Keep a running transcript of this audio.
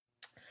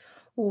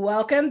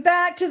Welcome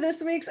back to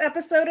this week's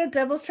episode of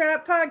Devil's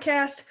Trap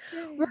Podcast.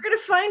 Yay. We're going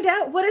to find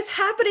out what is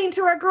happening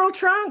to our girl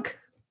Trunk.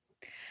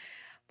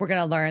 We're going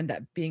to learn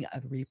that being a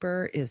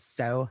Reaper is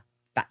so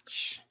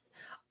fetch.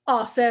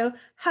 Also,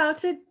 how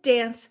to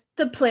dance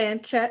the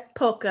planchette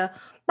polka.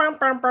 Bum,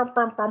 bum, bum,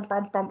 bum, bum,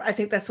 bum, bum. I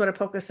think that's what a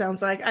polka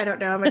sounds like. I don't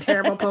know. I'm a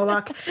terrible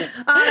Polak.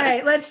 All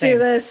right, let's do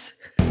this.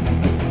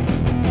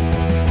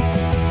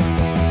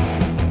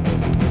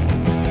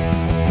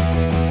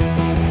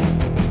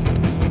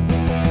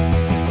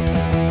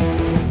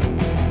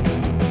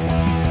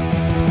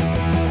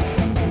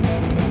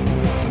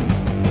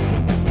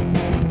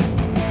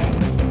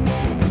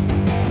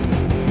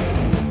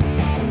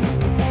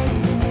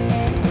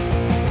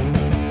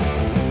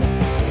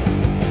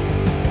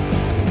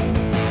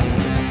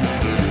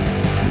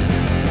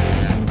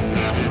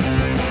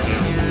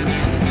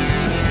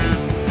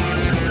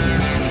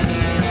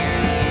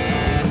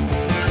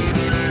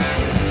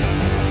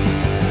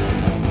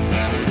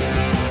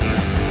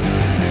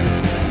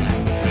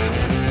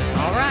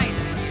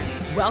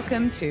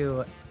 Welcome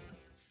to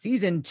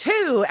season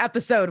 2,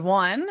 episode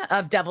 1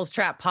 of Devil's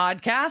Trap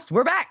Podcast.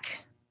 We're back.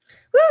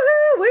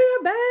 Woohoo!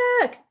 We're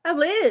back. I'm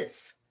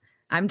Liz.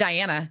 I'm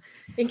Diana.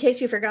 In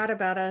case you forgot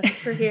about us,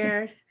 we're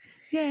here.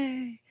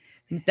 Yay.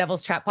 It's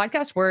Devil's Trap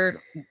Podcast. We're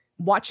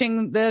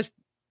watching the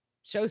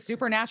show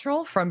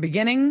Supernatural from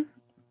beginning.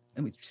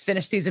 And we just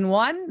finished season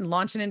 1,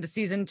 launching into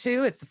season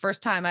 2. It's the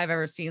first time I've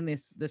ever seen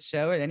this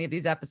show or any of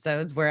these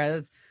episodes,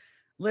 whereas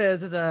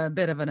Liz is a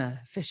bit of an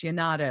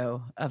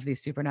aficionado of the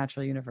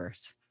Supernatural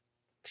universe.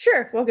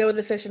 Sure, we'll go with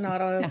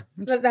aficionado.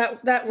 Yeah,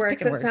 that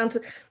works.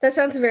 That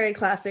sounds very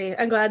classy.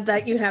 I'm glad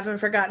that you haven't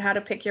forgot how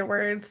to pick your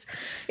words.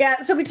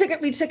 Yeah, so we took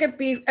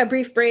a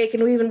brief break,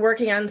 and we've been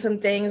working on some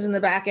things in the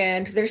back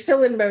end. They're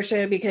still in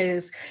motion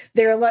because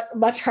they're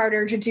much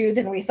harder to do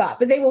than we thought,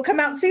 but they will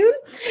come out soon,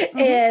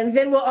 and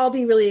then we'll all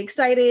be really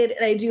excited.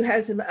 And I do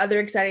have some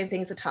other exciting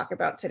things to talk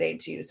about today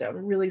too. So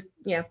I'm really,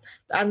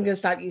 I'm going to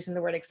stop using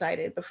the word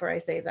excited before I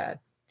say that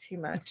too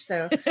much.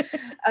 So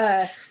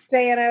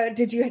Diana,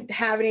 did you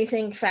have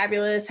anything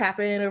fabulous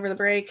happen over the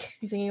break?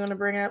 Anything you want to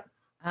bring up?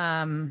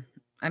 I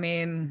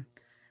mean,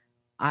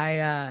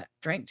 I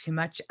drank too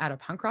much at a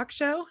punk rock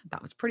show. That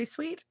was pretty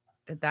sweet.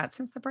 Did that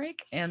since the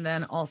break. And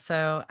then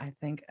also I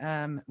think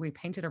we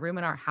painted a room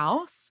in our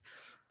house.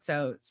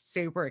 So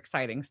super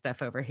exciting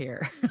stuff over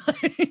here.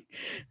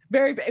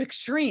 Very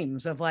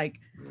extremes of like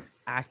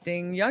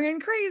acting young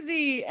and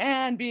crazy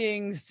and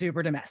being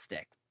super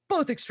domestic.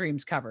 Both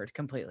extremes covered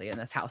completely in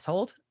this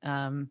household.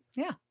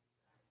 Yeah,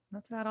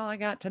 that's about all I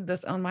got to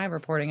this on my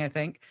reporting, I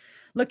think.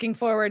 Looking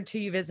forward to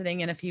you visiting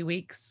in a few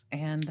weeks,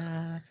 and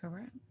that's where we're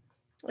at.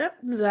 Yep,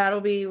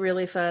 that'll be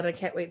really fun. I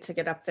can't wait to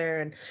get up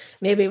there, and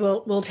maybe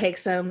we'll go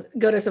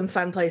to some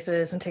fun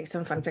places and take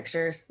some fun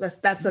pictures.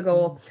 That's the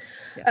goal.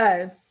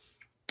 Yeah.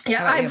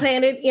 I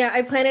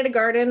planted a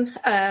garden,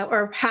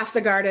 or half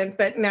the garden,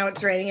 but now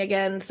it's raining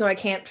again, so I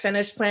can't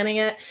finish planting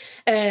it.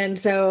 And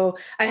so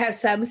I have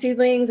some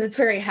seedlings. It's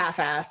very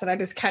half-assed, and I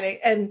just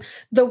and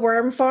the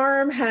worm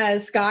farm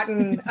has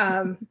gotten,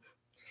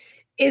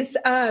 it's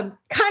kind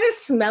of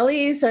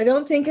smelly, so I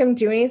don't think I'm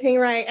doing anything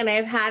right. And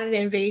I've had an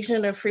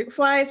invasion of fruit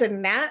flies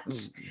and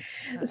gnats.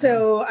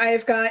 So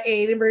I've got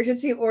an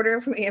emergency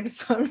order from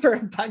Amazon for a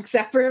bug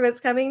zapper that's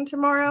coming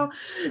tomorrow.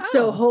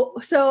 Oh.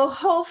 So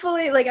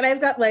hopefully, and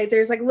I've got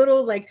there's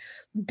little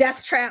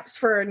death traps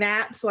for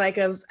gnats,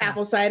 of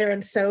apple cider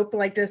and soap,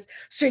 just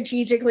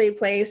strategically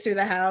placed through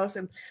the house.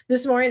 And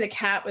this morning the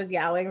cat was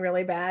yowling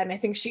really bad, and I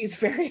think she's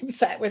very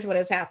upset with what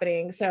is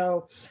happening.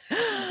 So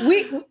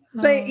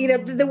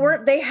the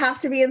work, they have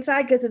to be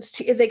inside because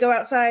if they go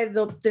outside,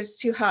 it's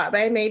too hot.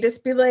 But I may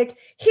just be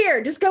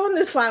here, just go in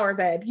this flower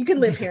bed. You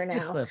can live here now.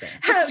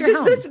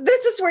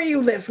 This is where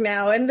you live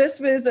now. And this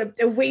was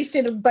a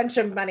wasted bunch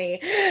of money.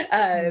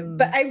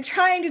 But I'm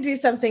trying to do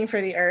something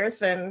for the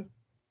earth, and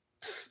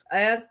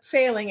I'm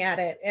failing at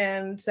it.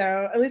 And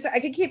so at least I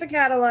can keep a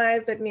cat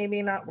alive, but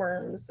maybe not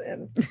worms.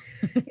 And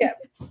yeah.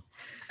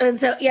 And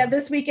so,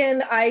 this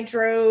weekend I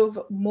drove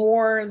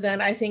more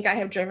than I think I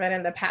have driven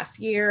in the past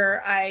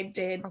year. I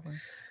did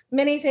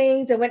many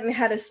things. I went and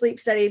had a sleep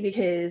study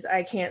because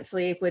I can't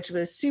sleep, which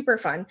was super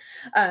fun.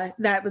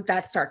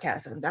 That's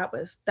sarcasm. That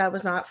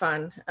was not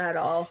fun at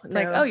all. It's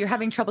oh, you're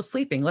having trouble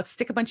sleeping. Let's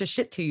stick a bunch of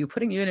shit to you,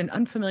 putting you in an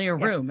unfamiliar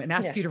room and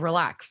ask you to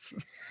relax.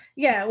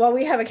 Yeah, well,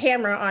 we have a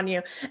camera on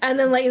you. And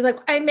then he's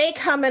I may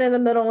come in the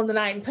middle of the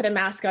night and put a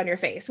mask on your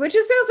face, which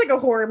just sounds like a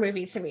horror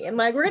movie to me. And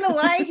we're going to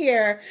lie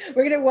here.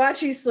 We're going to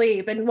watch you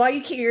sleep. And while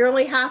you're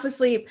only half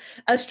asleep,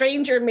 a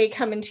stranger may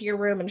come into your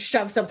room and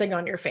shove something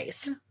on your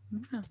face.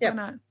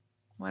 Yeah,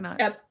 why not?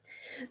 Yep.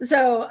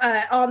 So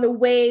on the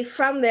way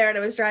from there, and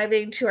I was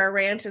driving to our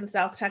ranch in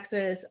South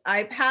Texas,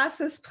 I passed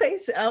this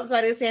place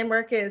outside of San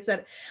Marcos,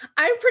 and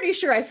I'm pretty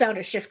sure I found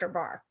a shifter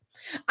bar.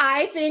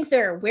 I think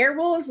there are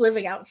werewolves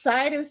living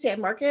outside of San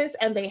Marcos,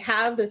 and they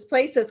have this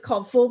place that's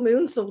called Full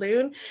Moon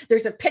Saloon.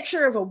 There's a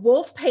picture of a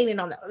wolf painted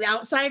on the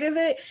outside of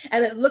it,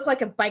 and it looked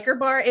like a biker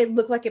bar. It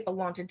looked like it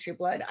belonged to True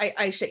Blood.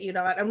 I shit you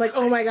not. I'm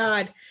oh my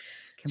God.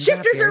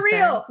 Shifters are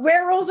real.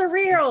 Werewolves are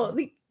real.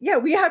 Yeah,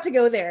 we have to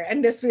go there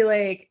and just be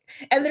like,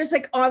 and there's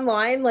like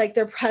online, like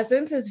their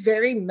presence is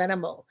very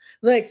minimal.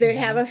 Like they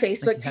have a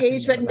Facebook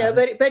page, but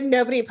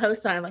nobody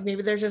posts on it. Like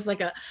maybe there's just like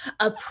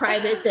a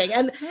private thing.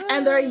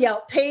 And their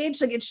Yelp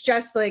page, like it's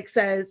just like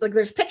says, like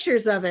there's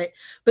pictures of it,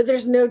 but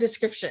there's no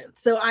description.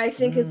 So I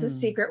think it's a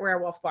secret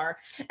werewolf bar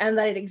and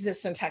that it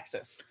exists in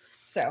Texas.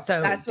 So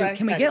that's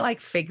can we get like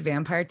fake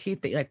vampire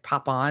teeth that you like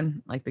pop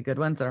on, like the good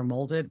ones that are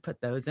molded, put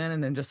those in,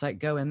 and then just like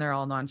go in there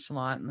all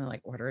nonchalant and then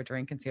like order a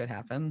drink and see what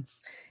happens?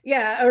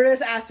 Yeah, or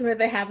just ask them if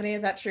they have any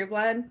of that True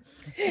Blood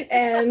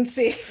and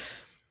see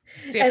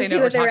if they know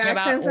what we're talking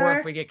about, or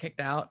if we get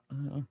kicked out.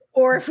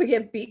 Or if we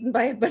get beaten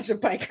by a bunch of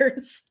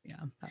bikers. Yeah.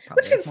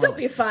 Which can still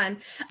be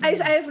fun.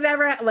 I've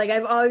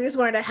always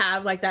wanted to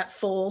have like that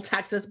full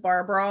Texas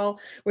bar brawl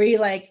where you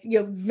like,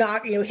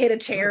 hit a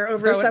chair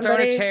over somebody. Throw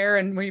a chair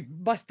and we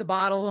bust the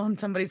bottle on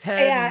somebody's head.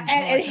 Yeah,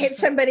 and hit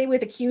somebody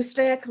with a cue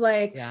stick.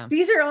 Like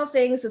these are all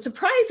things that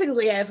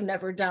surprisingly I've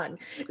never done.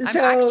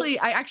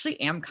 I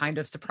actually am kind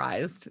of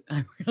surprised.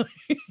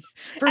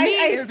 For me,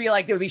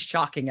 it would be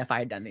shocking if I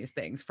had done these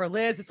things. For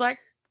Liz, it's like,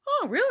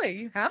 oh, really?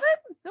 You haven't?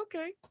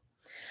 Okay.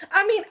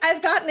 I mean,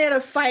 I've gotten in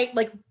a fight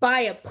like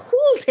by a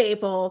pool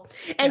table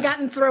and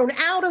gotten thrown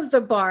out of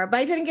the bar, but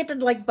I didn't get to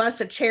like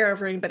bust a chair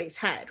over anybody's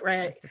head,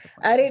 right?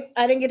 I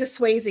didn't get to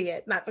Swayze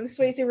it. Not the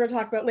Swayze we're gonna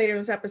talk about later in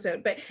this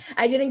episode, but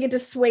I didn't get to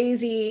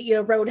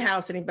Swayze,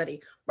 Roadhouse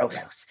anybody.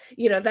 Roadhouse.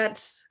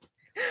 That's.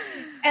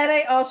 And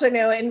I also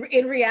know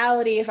in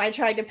reality, if I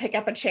tried to pick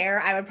up a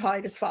chair, I would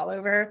probably just fall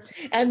over,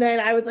 and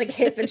then I would like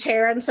hit the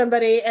chair on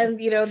somebody, and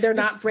they're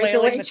not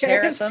breakaway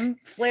chairs.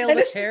 Flail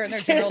the chair in their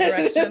general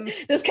direction.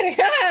 Just kind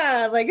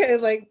of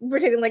like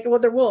pretending like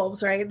they're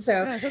wolves, right?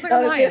 So it's like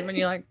a lion when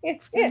you like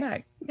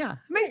back. Yeah,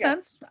 makes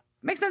sense.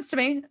 Makes sense to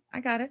me.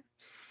 I got it.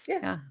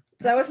 Yeah.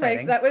 That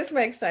was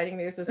my exciting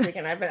news this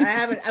weekend.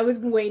 I was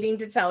waiting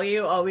to tell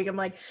you all week. I'm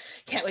like,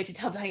 can't wait to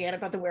tell Diane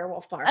about the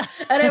werewolf bar.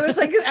 And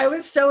I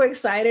was so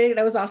excited. And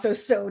I was also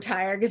so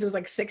tired because it was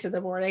like 6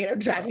 a.m. and I'm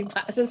driving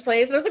past this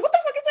place. And I was like, what the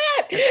fuck is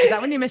that? Is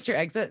that when you missed your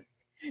exit?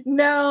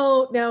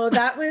 No,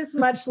 that was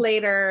much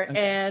later. Okay.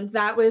 And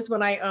that was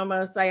when I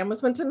almost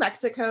went to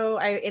Mexico.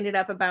 I ended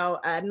up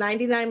about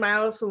 99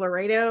 miles from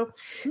Laredo.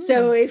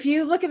 So if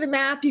you look at the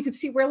map, you can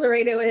see where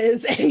Laredo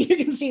is and you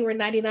can see where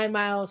 99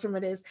 miles from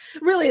it is.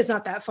 Really is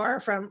not that far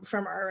from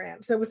our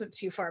ramp. So it wasn't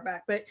too far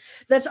back, but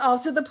that's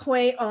also the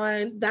point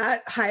on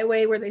that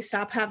highway where they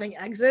stop having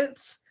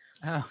exits.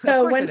 Oh,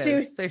 so once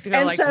you have to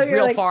go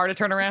real far to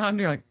turn around,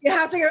 you're like, you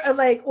have to go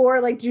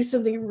or do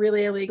something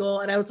really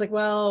illegal. And I was like,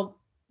 well,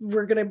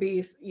 we're gonna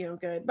be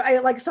good, but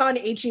I saw an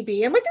HEB.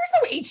 I'm like, there's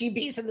no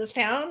HEBs in this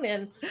town,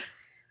 and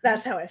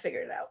that's how I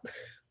figured it out.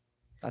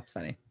 That's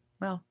funny.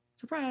 Well,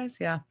 surprise.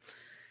 Yeah.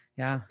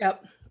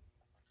 Yep.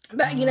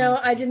 But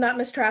I did not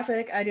miss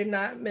traffic. I did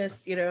not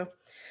miss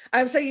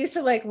I'm so used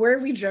to where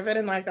have we driven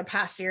in the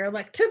past year, to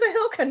the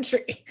hill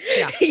country.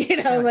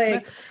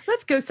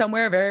 Let's go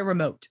somewhere very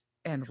remote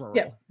and rural.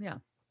 Yeah.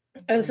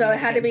 And so I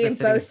had to be in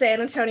both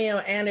San Antonio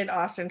and in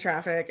Austin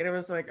traffic, and it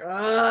was like,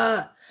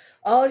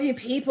 all of you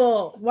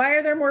people, why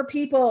are there more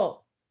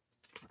people?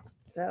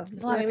 So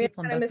maybe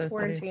I miss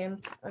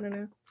quarantine. I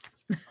don't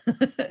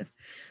know.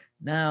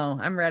 No,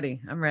 I'm ready.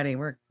 I'm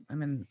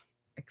in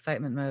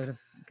excitement mode of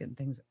getting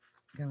things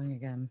going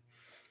again.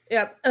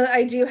 Yep.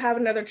 I do have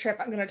another trip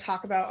I'm going to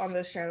talk about on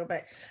the show,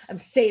 but I'm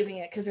saving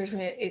it because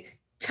it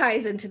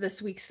ties into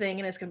this week's thing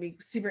and it's going to be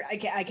super. I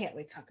can't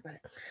wait to talk about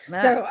it.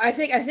 So I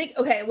think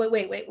okay,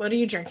 wait, what are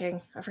you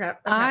drinking? I forgot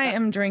I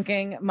am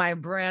drinking my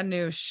brand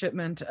new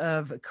shipment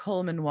of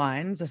Coleman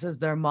wines. This is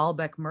their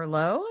Malbec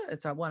Merlot.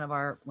 It's one of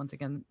our, once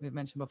again, we've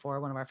mentioned before,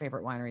 one of our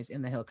favorite wineries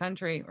in the Hill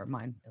Country, or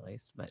mine at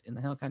least, but in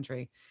the Hill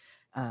Country.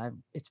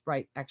 It's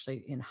right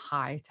actually in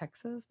High,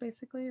 Texas,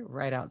 basically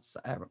right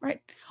outside, right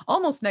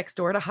almost next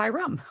door to High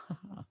Rum.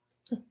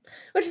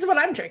 Which is what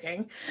I'm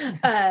drinking.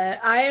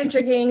 I am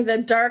drinking the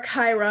dark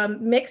High Rum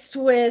mixed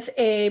with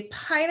a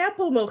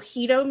pineapple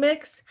mojito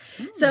mix.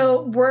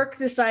 So work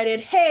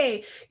decided,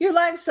 hey, your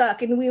lives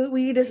suck, and we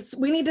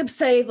need to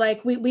say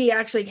we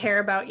actually care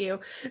about you.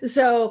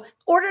 So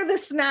order the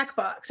snack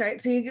box,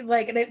 right? So you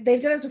and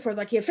they've done this before.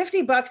 You have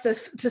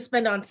 $50 to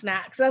spend on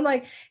snacks. And I'm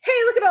like, hey,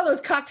 look at all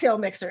those cocktail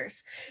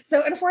mixers.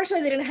 So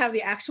unfortunately, they didn't have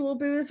the actual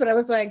booze, but I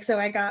was so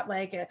I got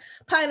a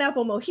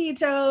pineapple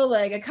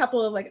mojito, a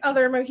couple of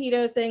other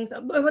mojito things.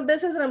 But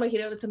this isn't a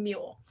mojito; it's a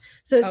mule.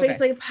 So it's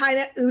basically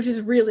pineapple, which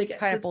is really good.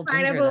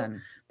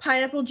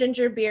 Pineapple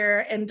ginger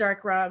beer and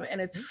dark rum, and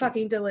it's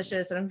fucking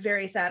delicious. And I'm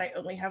very sad I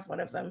only have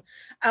one of them.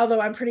 Although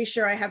I'm pretty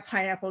sure I have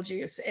pineapple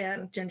juice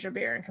and ginger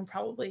beer and can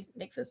probably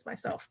make this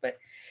myself. But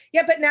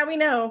yeah, but now we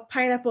know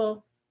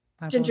pineapple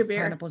ginger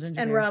beer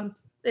and rum.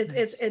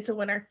 It's a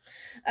winner.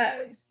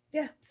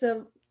 Yeah,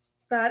 so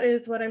that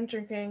is what I'm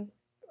drinking.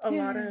 A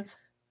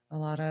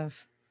lot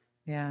of.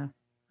 Yeah,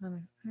 I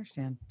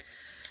understand.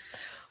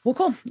 Well,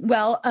 cool.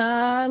 Well,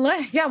 why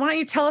don't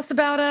you tell us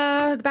about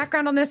the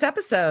background on this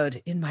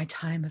episode, In My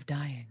Time of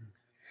Dying?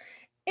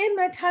 In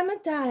My Time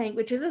of Dying,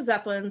 which is a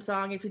Zeppelin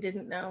song, if you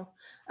didn't know.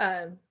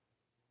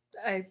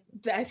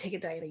 I take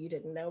it, Diana, you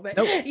didn't know, but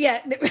nope.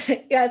 yeah,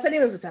 it's the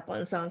name of a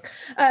Zeppelin song.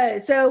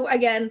 So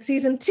again,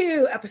 season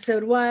 2,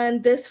 episode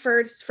 1. This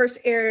first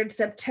aired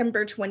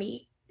September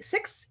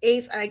 26th,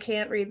 8th. I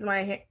can't read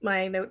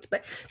my notes,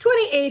 but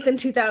 28th in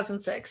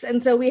 2006.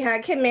 And so we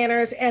had Kim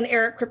Manners and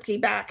Eric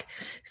Kripke back.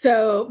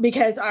 So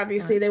because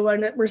obviously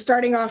we're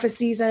starting off a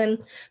season,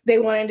 they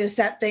wanted to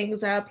set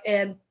things up,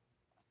 and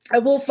I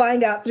will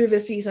find out through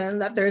this season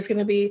that there's going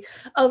to be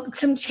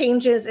some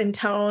changes in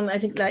tone. I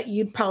think that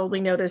you'd probably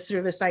notice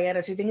through this,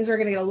 Diana, too. Things are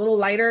going to get a little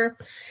lighter.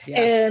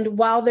 Yeah. And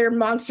while they're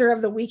Monster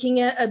of the Weeking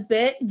it a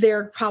bit,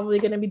 they're probably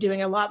going to be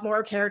doing a lot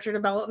more character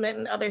development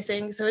and other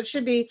things. So it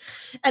should be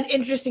an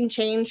interesting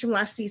change from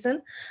last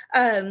season.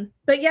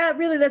 But yeah,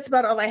 really, that's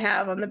about all I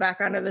have on the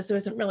background of this. There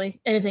isn't really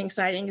anything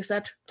exciting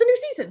except it's a new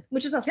season,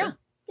 which is awesome.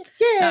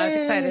 Yeah. I was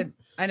excited.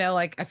 I know,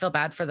 like, I feel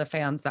bad for the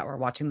fans that were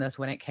watching this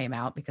when it came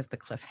out, because the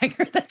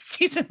cliffhanger that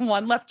season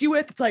 1 left you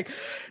with, it's like,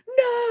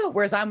 no.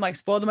 Whereas I'm like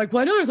spoiled. I'm like,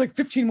 well, I know there's like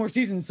 15 more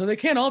seasons, so they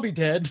can't all be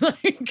dead.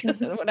 Like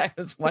when I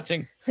was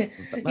watching.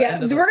 Yeah,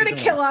 we're going to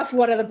kill off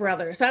one of the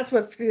brothers. That's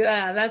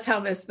how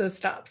this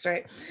stops,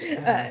 right?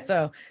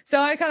 So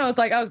I kind of was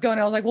like, I was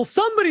like, well,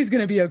 somebody's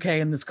going to be okay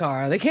in this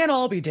car. They can't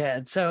all be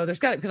dead. So there's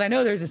because I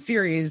know there's a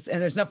series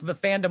and there's enough of a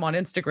fandom on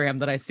Instagram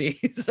that I see.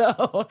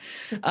 So,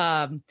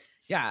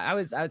 yeah, I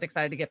was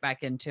excited to get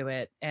back into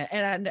it,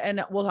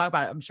 and we'll talk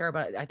about it, I'm sure,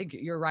 but I think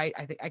you're right.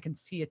 I think I can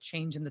see a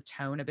change in the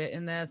tone a bit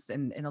in this,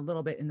 and a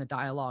little bit in the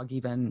dialogue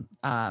even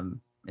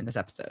in this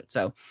episode.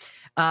 So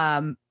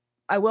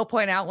I will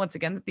point out once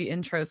again that the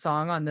intro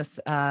song on this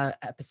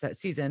episode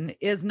season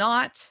is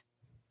not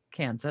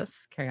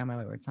Kansas, Carry On My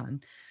Wayward Son.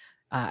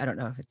 I don't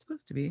know if it's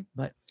supposed to be,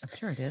 but I'm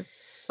sure it is.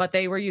 But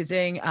they were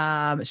using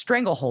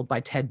Stranglehold by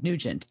Ted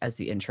Nugent as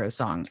the intro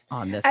song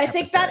on this episode.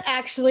 Think that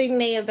actually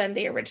may have been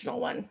the original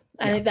one.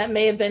 Yeah. I think that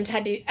may have been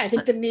Ted. I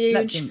think the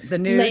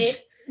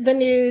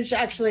Nuge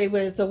actually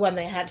was the one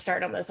they had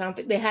start on this. I don't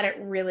think they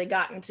hadn't really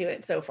gotten to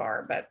it so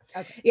far, but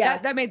okay. Yeah,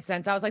 that made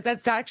sense. I was like,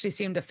 that actually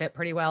seemed to fit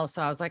pretty well.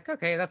 So I was like,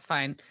 okay, that's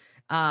fine.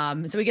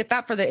 So we get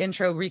that for the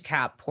intro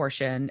recap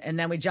portion, and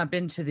then we jump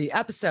into the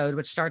episode,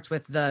 which starts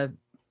with the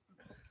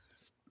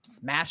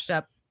smashed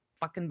up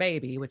fucking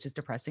baby, which is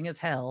depressing as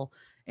hell,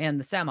 and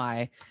the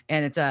semi,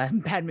 and it's a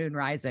Bad Moon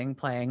Rising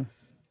playing.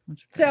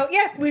 So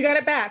yeah, we got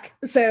it back.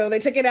 So they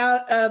took it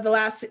out of the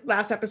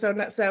last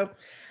episode. So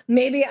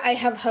maybe I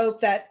have hope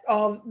that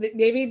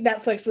maybe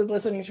Netflix was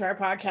listening to our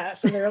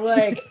podcast and they're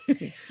like,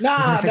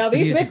 no,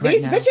 these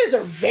bitches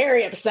are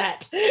very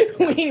upset.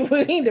 we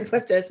need to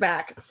put this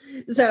back.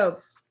 So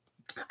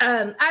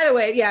either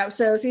way, yeah.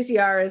 So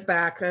CCR is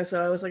back.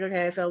 So I was like,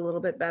 okay, I feel a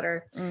little bit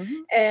better.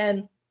 Mm-hmm.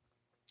 And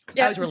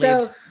I was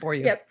relieved for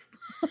you. Yep.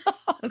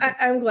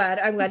 I'm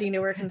glad you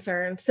knew we're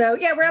concerned. So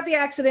yeah, we're at the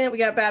accident. We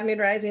got Bad Moon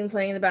Rising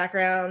playing in the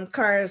background,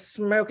 cars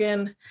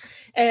smoking,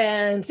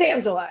 and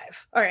Sam's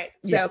alive. All right.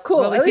 So yes. Cool.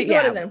 Well, at least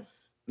one of them.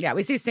 Yeah,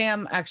 we see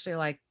Sam actually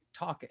like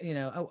talk,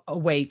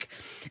 awake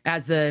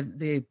as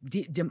the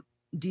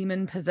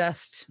demon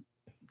possessed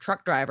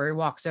truck driver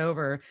walks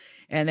over,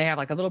 and they have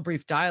like a little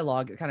brief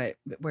dialogue kind of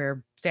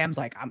where Sam's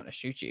like, I'm gonna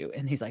shoot you,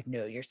 and he's like,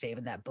 no, you're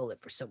saving that bullet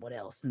for someone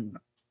else. And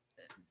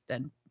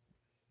then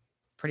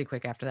pretty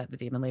quick after that, the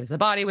demon leaves the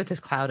body with this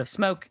cloud of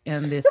smoke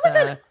and this. There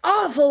was an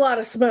awful lot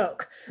of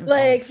smoke.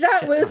 Like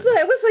that was,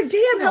 it was like,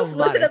 damn, how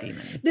was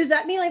it? Does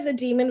that mean like the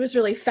demon was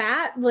really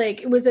fat?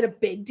 Like, was it a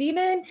big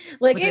demon?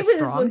 Like it was a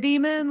strong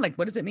demon. Like,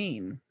 what does it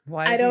mean?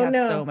 Why does he have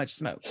so much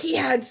smoke? He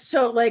had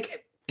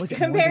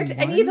compared to,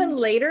 and even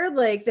later,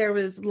 like there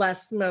was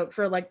less smoke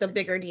for like the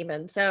bigger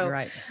demon. So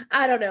right.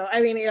 I don't know.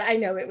 I mean, I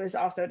know it was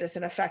also just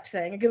an effect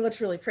thing. It looks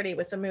really pretty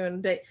with the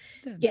moon, but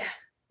yeah.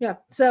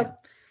 So.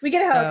 We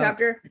get a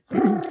helicopter.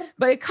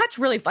 But it cuts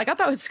really, like, I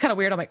thought it was kind of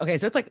weird. I'm like, okay,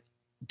 so it's like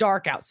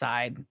dark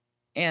outside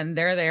and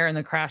they're there in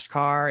the crash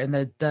car, and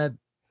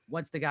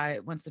once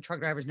the truck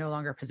driver is no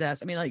longer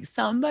possessed, I mean, like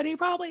somebody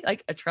probably,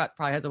 like a truck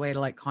probably has a way to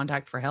like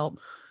contact for help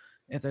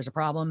if there's a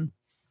problem.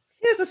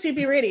 He has a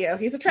CB radio.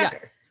 He's a trucker.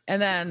 Yeah. And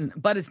then,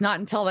 but it's not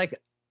until like,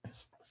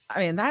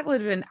 I mean, that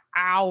would have been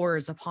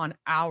hours upon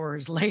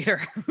hours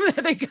later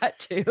that they got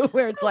to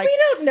where it's like, we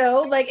don't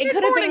know. Like it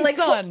could have been like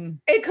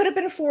sun. It could have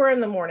been 4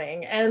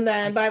 a.m. And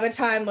then by the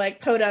time like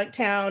Podunk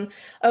Town,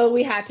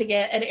 we had to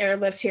get an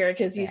airlift here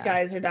because these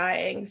guys are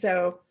dying.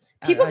 So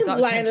people can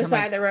lie on the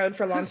side of the road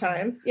for a long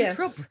time. Yeah.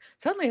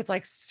 Suddenly it's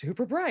like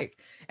super bright.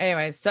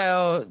 Anyway,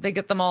 so they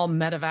get them all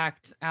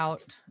medevaced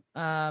out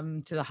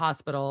to the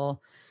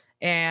hospital,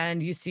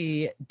 and you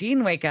see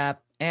Dean wake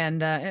up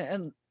and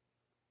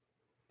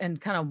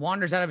kind of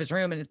wanders out of his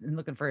room and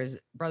looking for his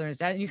brother and his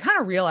dad. And you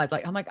kind of realize,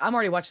 like, I'm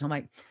already watching. I'm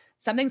like,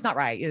 something's not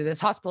right. Either this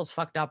hospital's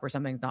fucked up or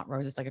something's not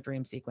right. It's like a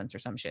dream sequence or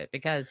some shit,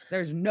 because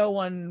there's no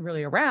one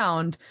really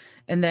around.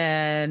 And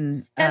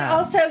then,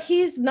 also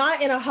he's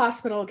not in a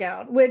hospital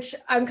gown, which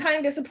I'm kind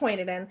of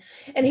disappointed in.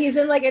 And he's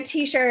in like a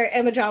t-shirt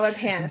and pajama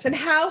pants. And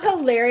how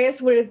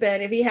hilarious would it have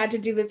been if he had to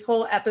do this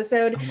whole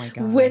episode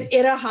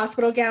within a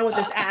hospital gown with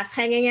his ass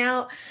hanging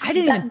out? I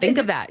didn't even think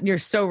of that. You're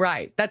so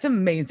right. That's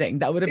amazing.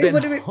 That would have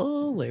been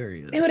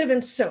hilarious. It would have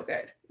been so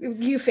good.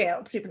 You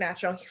failed,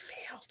 Supernatural. You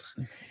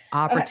failed.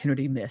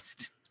 Opportunity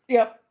missed.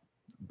 Yep.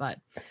 But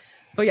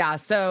yeah,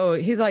 so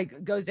he's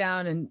like goes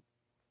down and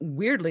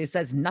weirdly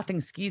says nothing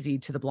skeezy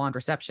to the blonde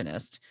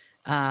receptionist.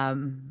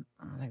 I'm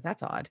like,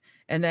 that's odd.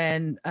 And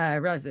then I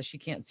realized that she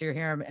can't see or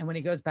hear him. And when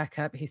he goes back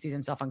up, he sees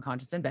himself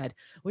unconscious in bed,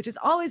 which is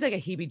always like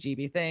a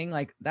heebie-jeebie thing.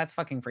 Like, that's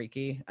fucking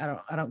freaky. I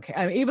don't care.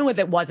 I mean, even with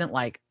it wasn't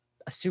like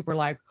a super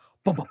like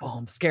boom, boom,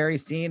 boom, scary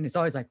scene. It's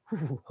always like,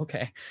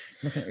 okay,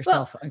 looking at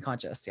yourself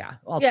unconscious. Yeah,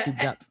 all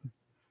tubed up.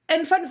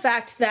 And fun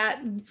fact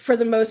that for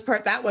the most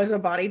part, that was a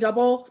body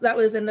double that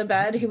was in the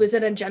bed who was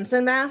in a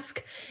Jensen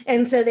mask.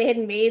 And so they had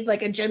made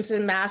like a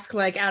Jensen mask,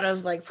 like out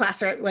of like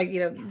plaster, like,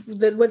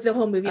 with the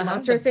whole movie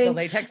monster thing. The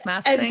latex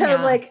mask. And so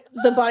like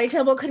the body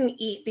double couldn't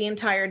eat the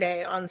entire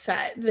day on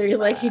set. They're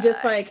like, he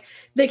just like,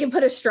 they can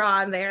put a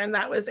straw in there and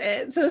that was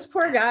it. So this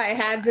poor guy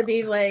had to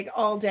be like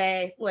all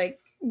day, like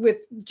with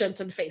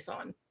Jensen face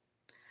on.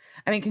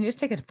 I mean, can you just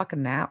take a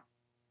fucking nap?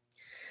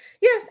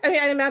 Yeah, I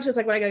mean, I imagine it's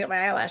like when I go get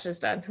my eyelashes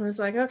done. I was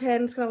like, okay,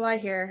 I'm just gonna lie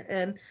here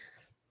and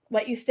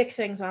let you stick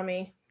things on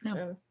me.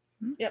 No.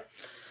 Yep.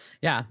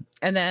 Yeah,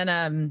 and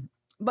then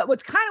but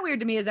what's kind of weird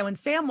to me is that when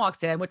Sam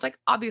walks in, which like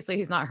obviously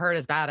he's not hurt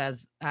as bad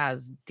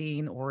as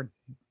Dean or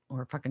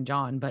fucking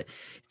John, but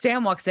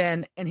Sam walks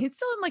in and he's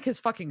still in like his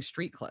fucking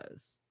street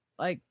clothes.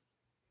 Like,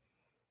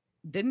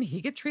 didn't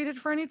he get treated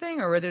for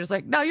anything, or were they just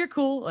like, no, you're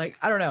cool? Like,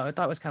 I don't know. I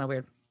thought it was kind of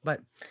weird,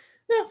 but.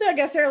 No, I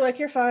guess they're like,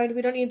 you're fine.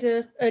 We don't need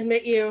to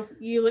admit you.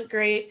 You look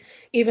great,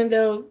 even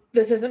though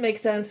this doesn't make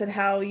sense and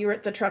how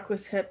the truck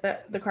was hit,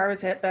 but the car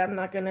was hit. But I'm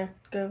not gonna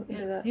go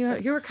into that.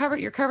 You're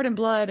covered in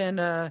blood,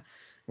 and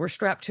we're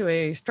strapped to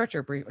a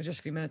stretcher just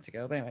a few minutes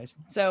ago. But anyways,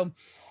 so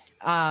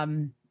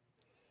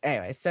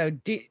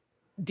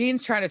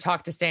Dean's trying to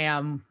talk to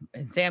Sam,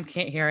 and Sam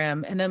can't hear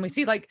him. And then we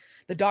see like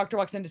the doctor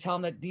walks in to tell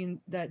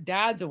him that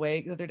Dad's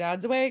awake, that their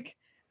dad's awake,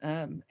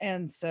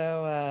 and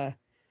so.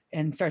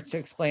 And starts to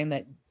explain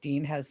that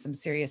Dean has some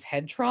serious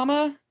head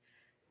trauma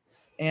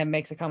and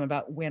makes a comment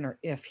about when or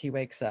if he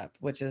wakes up,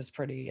 which is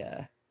pretty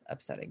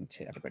upsetting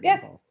to everybody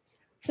involved.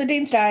 So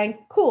Dean's dying.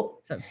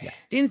 Cool. So yeah,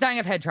 Dean's dying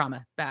of head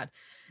trauma. Bad.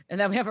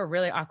 And then we have a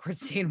really awkward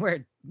scene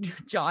where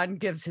John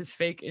gives his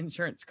fake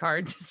insurance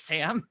card to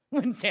Sam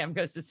when Sam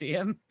goes to see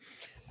him.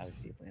 I was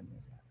deeply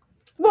amused.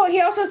 Well,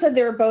 he also said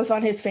they were both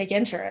on his fake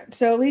insurance.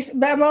 So at least,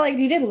 but I'm like,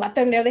 you didn't let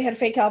them know they had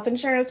fake health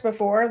insurance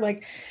before.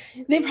 Like,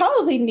 they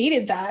probably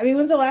needed that. I mean,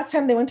 when's the last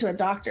time they went to a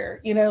doctor?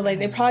 Like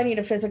they probably need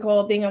a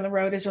physical. Being on the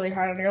road is really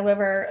hard on your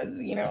liver,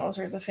 all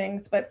sorts of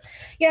things. But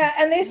yeah,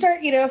 and they start,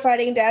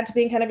 fighting. Dad's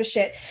being kind of a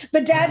shit.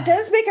 But Dad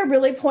does make a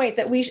really point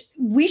that we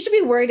should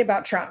be worried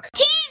about Trunk.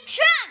 Team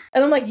Trunk!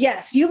 And I'm like,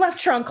 yes, you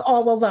left Trunk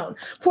all alone.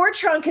 Poor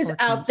Trunk is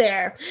out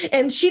there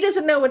and she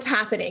doesn't know what's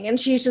happening. And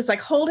she's just like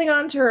holding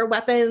on to her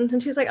weapons.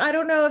 And she's like, I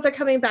don't know if they're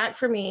coming back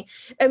for me.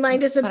 And mine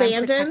just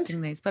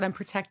abandoned. But I'm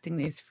protecting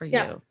these for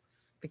you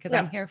because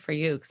I'm here for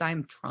you because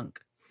I'm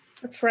Trunk.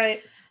 That's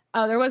right.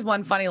 Oh, there was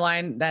one funny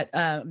line that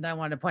I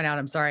wanted to point out.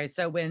 I'm sorry.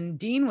 So when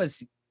Dean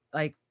was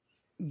like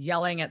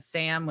yelling at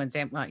Sam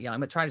not yelling,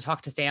 but trying to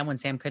talk to Sam when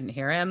Sam couldn't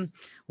hear him.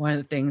 One of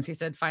the things he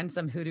said, find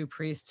some hoodoo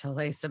priest to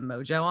lay some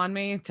mojo on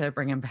me to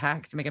bring him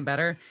back, to make him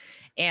better.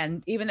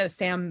 And even though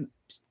Sam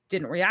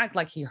didn't react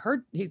like he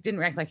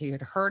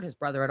had heard his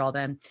brother at all,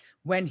 then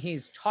when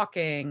he's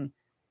talking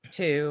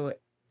to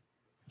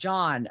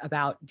John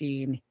about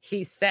Dean,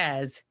 he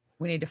says,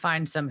 we need to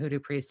find some hoodoo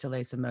priest to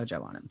lay some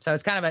mojo on him. So it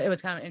was kind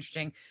of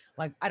interesting.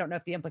 Like, I don't know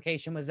if the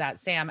implication was that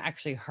Sam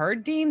actually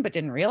heard Dean, but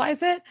didn't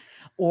realize it,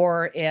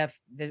 or if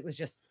it was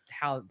just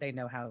how they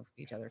know how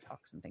each other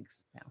talks and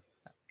thinks now.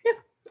 Yeah.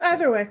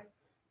 Either way.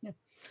 Yeah.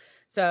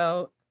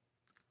 So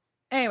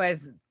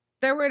anyways,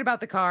 they're worried about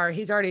the car.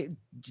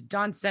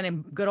 John's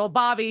sending good old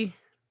Bobby.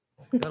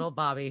 I love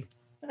Bobby.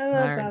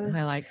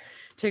 I like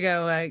to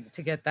go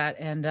to get that.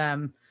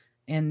 And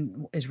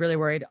is really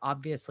worried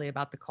obviously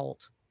about the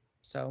Colt.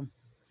 So,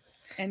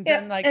 and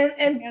then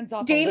hands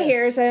off Dean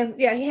hears and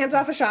he hands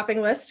off a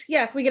shopping list.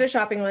 Yeah, we get a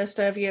shopping list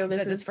of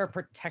this is for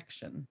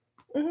protection.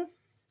 Mm-hmm.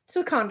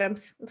 So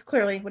condoms. That's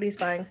clearly what he's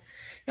buying.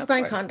 He's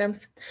buying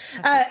condoms.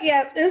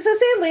 So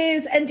Sam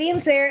leaves and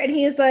Dean's there and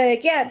he's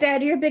like, yeah,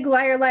 Dad, you're a big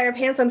liar,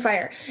 pants on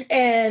fire.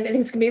 And I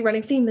think it's gonna be a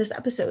running theme this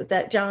episode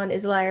that John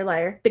is a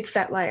liar, big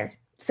fat liar.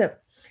 So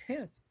he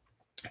is.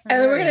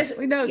 And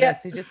we know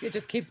this. It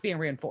just keeps being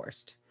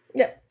reinforced.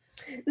 Yeah.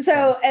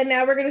 So, and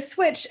now we're going to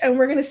switch and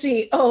we're going to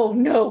see, oh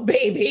no,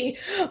 baby.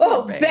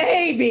 Oh,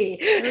 baby.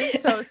 It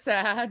was so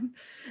sad.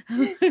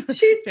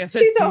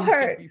 She's all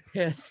hurt. Be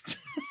pissed.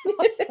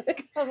 I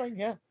was like,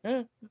 yeah,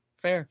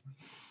 fair.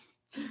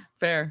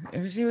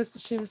 She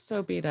was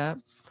so beat up.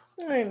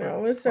 I know.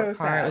 It was so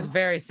sad. It was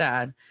very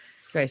sad.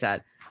 It's very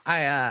sad.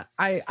 I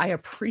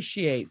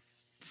appreciate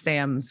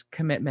Sam's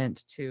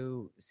commitment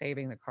to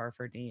saving the car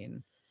for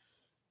Dean.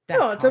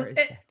 That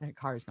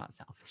car is not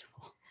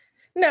salvageable.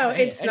 No,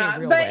 it's not.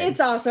 But it's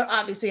also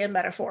obviously a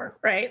metaphor,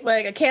 right?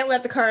 Like, I can't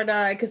let the car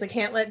die because I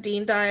can't let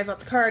Dean die. I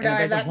let the car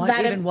die.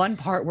 There's one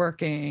part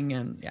working,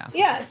 and yeah.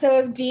 Yeah. So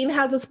if Dean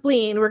has a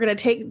spleen, we're gonna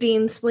take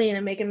Dean's spleen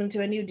and make him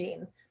into a new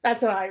Dean.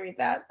 That's how I read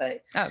that.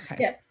 But okay.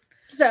 Yeah.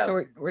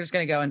 So we're just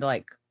gonna go into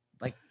like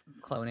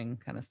cloning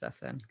kind of stuff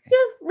then. Okay.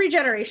 Yeah,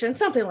 regeneration,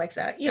 something like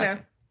that.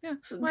 Gotcha. Yeah.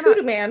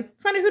 Hoodoo Man.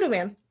 Find a Hoodoo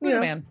Man. Hoodoo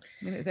Man.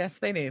 That's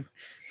what they need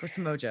for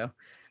some mojo.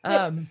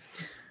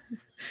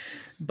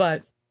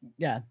 But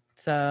yeah.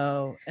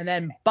 So, and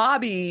then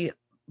Bobby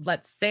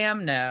lets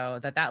Sam know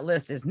that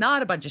list is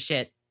not a bunch of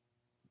shit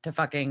to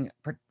fucking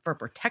for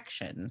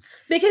protection.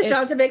 Because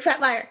John's a big fat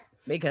liar.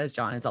 Because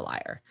John is a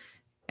liar.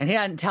 And he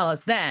didn't tell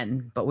us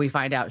then, but we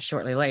find out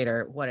shortly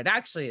later what it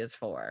actually is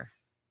for.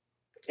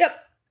 Yep.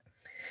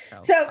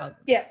 So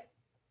yeah.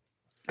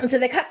 And so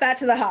they cut back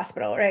to the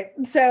hospital, right?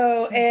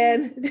 So,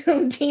 and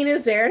Dean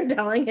is there and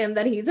telling him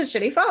that he's a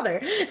shitty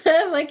father.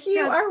 I'm like,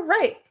 you are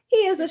right. He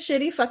is a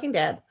shitty fucking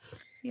dad.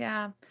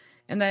 Yeah.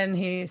 And then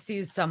he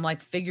sees some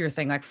like figure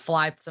thing, like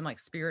fly, some like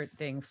spirit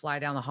thing fly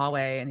down the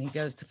hallway, and he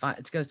goes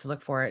to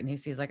look for it, and he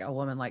sees like a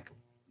woman like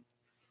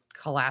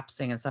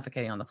collapsing and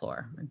suffocating on the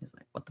floor. And he's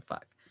like, what the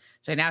fuck?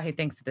 So now he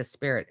thinks that this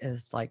spirit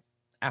is like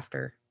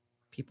after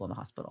people in the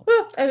hospital.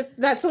 Well,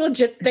 that's a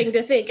legit thing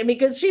to think.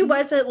 Because she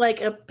wasn't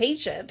like a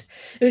patient.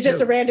 It was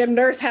just a random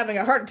nurse having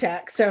a heart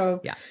attack.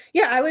 So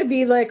yeah, I would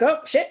be like, oh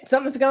shit,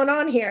 something's going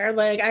on here.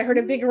 Like I heard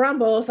a big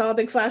rumble, saw a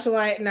big flash of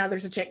light, and now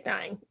there's a chick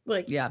dying.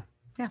 Like yeah.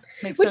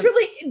 Which sense.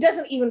 Really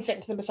doesn't even fit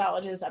into the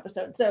mythologist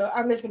episode. So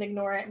I'm just going to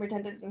ignore it and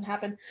pretend it didn't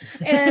happen.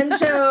 And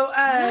so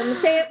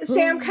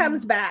Sam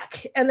comes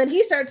back, and then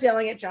he starts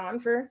yelling at John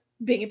for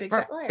being a big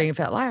fat liar. Being a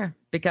fat liar.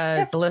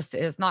 Because the list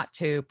is not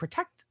to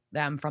protect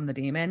them from the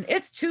demon.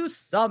 It's to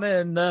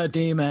summon the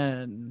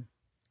demon.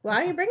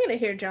 Why are you bringing it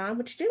here, John?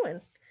 What you doing?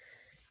 You're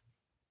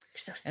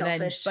so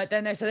selfish.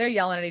 They're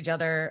yelling at each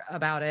other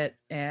about it.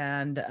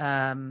 And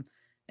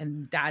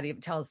Daddy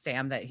tells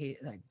Sam that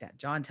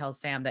John tells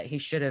Sam that he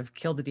should have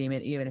killed the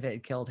demon even if it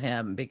had killed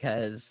him,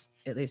 because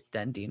at least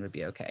then Dean would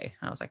be okay.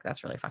 I was like,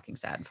 that's really fucking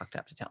sad and fucked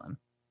up to tell him.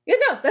 You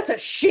know, that's a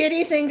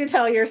shitty thing to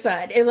tell your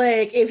son.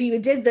 Like, if you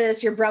did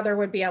this, your brother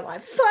would be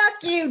alive.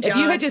 Fuck you, John. If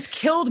you had just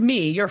killed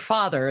me, your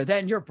father,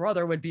 then your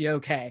brother would be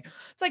okay.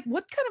 It's like,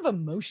 what kind of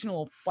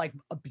emotional like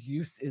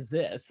abuse is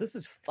this? This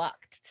is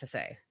fucked to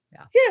say.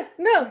 Yeah,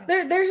 no,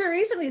 there's a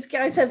reason these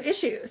guys have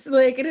issues.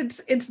 Like, it's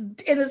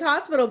in this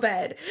hospital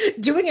bed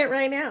doing it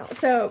right now.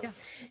 So,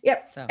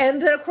 yep. So.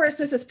 And then of course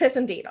this is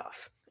pissing Dean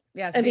off.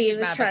 Yeah, so and Dean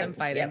is trying them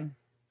fighting. Yep.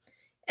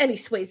 And he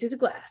sways his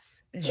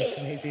glass.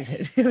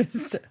 It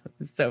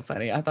was so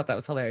funny. I thought that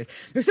was hilarious.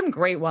 There's some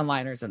great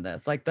one-liners in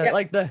this, like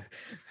the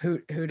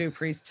hoodoo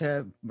priest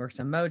to work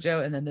some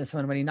mojo, and then this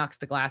one when he knocks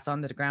the glass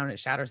on the ground and it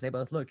shatters. They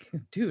both look,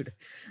 dude.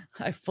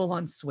 I full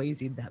on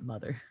Swayze'd that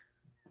mother,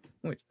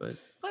 which was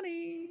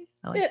funny.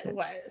 I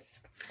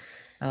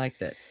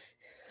liked it.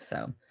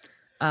 So,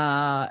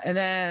 and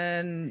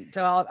then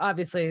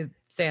obviously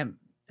Sam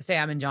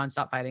and John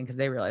stop fighting because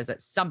they realize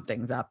that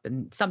something's up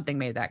and something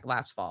made that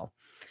glass fall.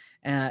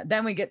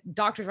 Then we get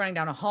doctors running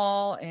down a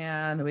hall,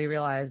 and we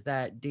realize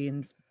that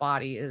Dean's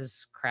body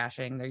is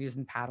crashing. They're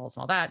using paddles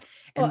and all that.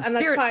 And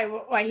that's probably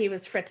why he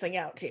was fritzing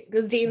out too,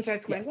 because Dean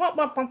starts going, wop,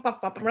 wop, wop,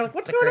 wop, wop. And we're like,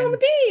 what's going on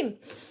with Dean?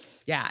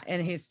 Yeah,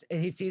 and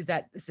he sees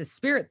that it's a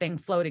spirit thing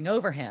floating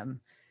over him,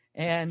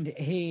 and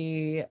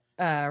he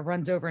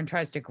runs over and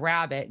tries to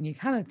grab it, and you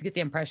kind of get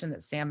the impression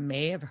that Sam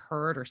may have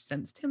heard or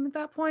sensed him at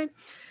that point.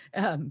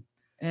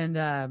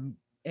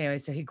 Anyway,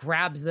 so he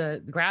grabs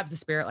the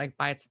spirit like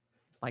by its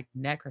like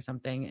neck or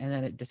something, and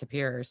then it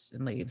disappears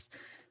and leaves.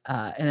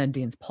 And then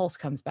Dean's pulse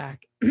comes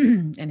back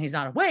and he's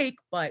not awake,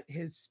 but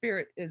his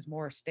spirit is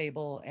more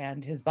stable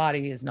and his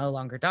body is no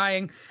longer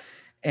dying.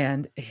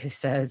 And he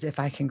says, if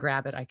I can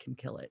grab it, I can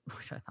kill it,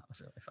 which I thought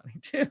was really funny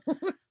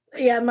too.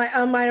 Yeah,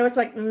 mine was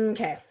like,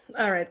 okay,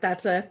 all right,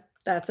 that's a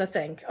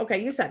thing.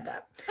 Okay, you said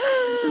that.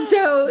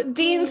 So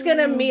Dean's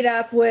gonna meet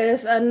up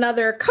with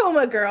another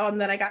coma girl, and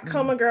then I got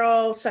coma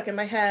girl stuck in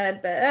my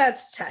head, but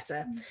that's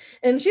Tessa.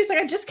 And she's like,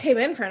 I just came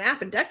in for an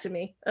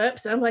appendectomy.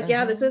 Oops. I'm like,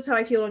 yeah, this is how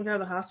I feel when I go to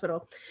the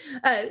hospital.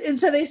 And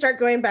so they start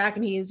going back,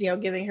 and he's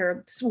giving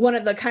her one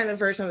of the kind of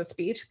version of the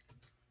speech.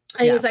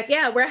 And he was like,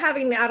 yeah, we're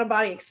having an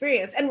out-of-body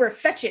experience and we're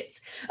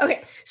fetches.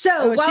 Okay.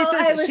 So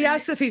she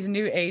asked if he's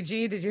new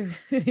agey.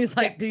 He's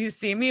like, do you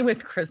see me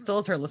with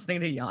crystals or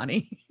listening to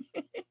Yanni?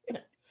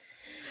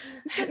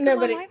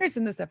 Nobody one-liners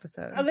in this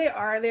episode. Oh, they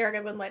are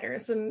good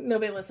one-liners, and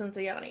nobody listens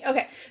to Yanni.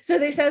 Okay. So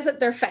they says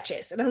that they're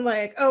fetches. And I'm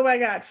like, oh my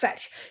God,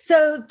 fetch.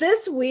 So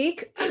this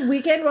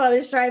weekend while I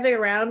was driving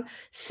around,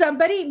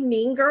 somebody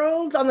mean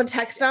girled on the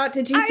text dot.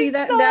 Did you see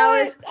that?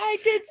 I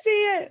did see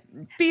it.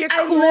 Be a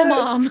cool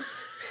mom.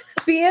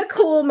 Be a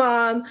cool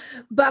mom.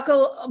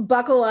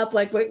 Buckle up,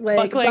 like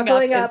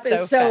buckling up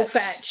is so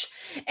fetch.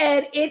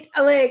 And it,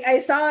 like, I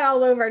saw it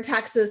all over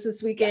Texas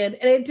this weekend,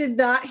 and it did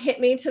not hit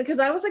me because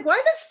I was like, why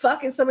the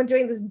fuck is someone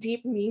doing this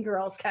deep Mean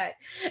Girls cut?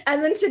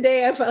 And then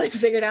today I finally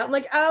figured out, I'm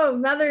like, oh,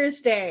 Mother's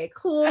Day,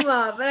 cool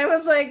mom. And I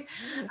was like,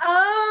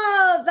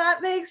 oh,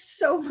 that makes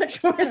so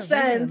much more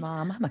sense.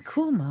 Mom, I'm a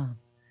cool mom.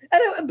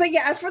 But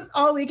yeah, for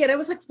all weekend, I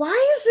was like,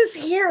 why is this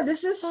here?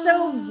 This is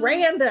so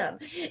random.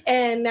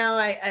 And now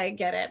I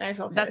get it. I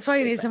feel that's why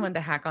you need someone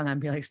to hack on that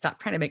and be like, stop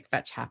trying to make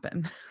fetch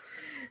happen.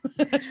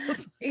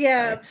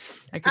 Yeah.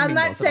 I can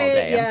not saying, all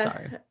day.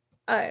 Yeah.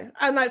 I'm sorry.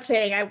 I'm not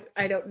saying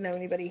I don't know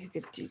anybody who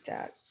could do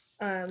that.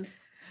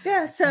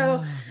 Yeah,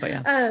 so but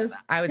yeah,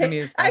 I was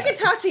amused. I could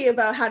talk to you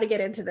about how to get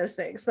into those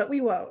things, but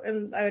we won't,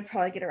 and I would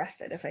probably get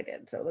arrested if I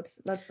did. So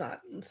let's not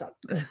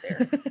go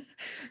there.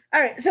 All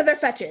right, so they're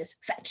fetches.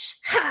 Fetch.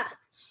 Ha.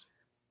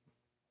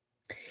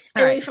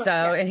 All right. So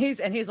and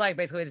he's like,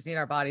 basically, just need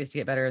our bodies to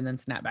get better and then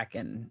snap back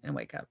in and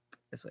wake up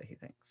is what he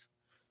thinks.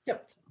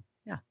 Yep. So,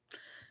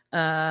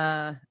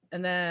 yeah.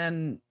 And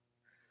then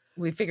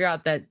we figure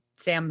out that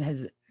Sam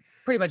has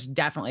pretty much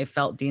definitely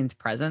felt Dean's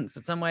presence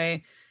in some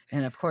way.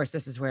 And of course,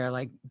 this is where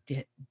like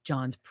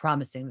John's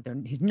promising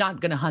that he's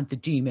not going to hunt the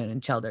demon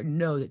and Chelder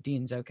know that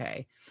Dean's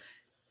okay.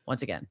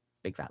 Once again,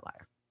 big fat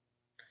liar.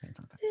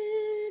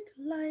 Big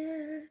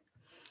liar.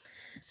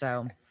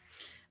 So,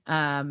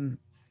 and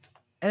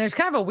there's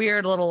kind of a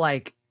weird little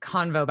like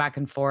convo back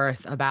and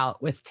forth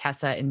with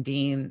Tessa and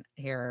Dean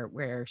here,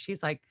 where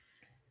she's like,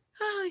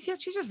 oh yeah,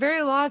 she's just very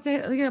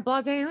blasé,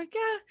 like,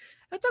 yeah,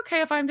 it's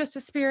okay if I'm just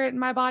a spirit and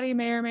my body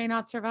may or may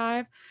not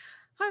survive.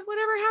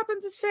 Whatever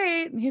happens is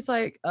fate. And he's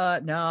like,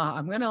 no,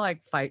 I'm gonna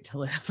like fight to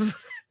live.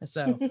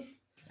 So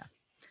yeah.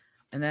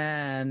 And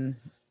then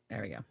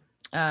there we go.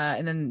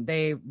 And then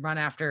they run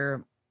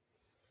after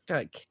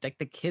like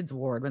the kids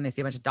ward when they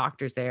see a bunch of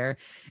doctors there,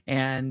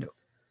 and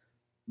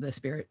the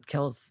spirit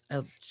kills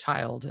a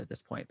child at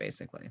this point,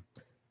 basically.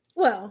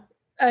 Well,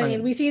 I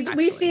mean, we see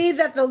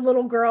that the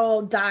little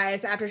girl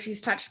dies after she's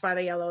touched by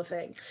the yellow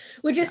thing,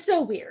 which is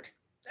so weird.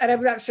 And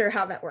I'm not sure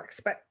how that works,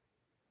 but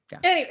yeah.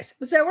 Anyways,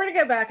 so we're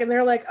gonna go back, and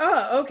they're like,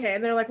 "Oh, okay,"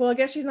 and they're like, "Well, I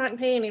guess she's not in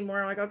pain anymore."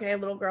 I'm like, "Okay,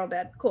 little girl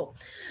dead, cool."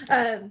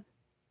 And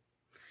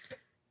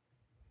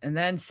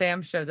then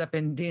Sam shows up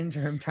in Dean's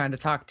room trying to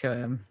talk to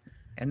him,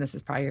 and this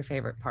is probably your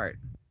favorite part.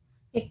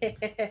 Yeah,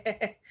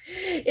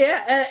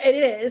 it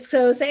is.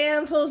 So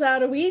Sam pulls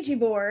out a Ouija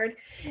board,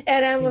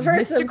 and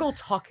mystical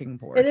talking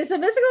board. It is a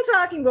mystical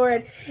talking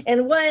board.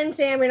 And one,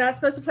 Sam, you're not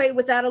supposed to play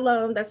with that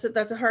alone. That's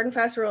a hard and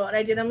fast rule. And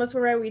I did almost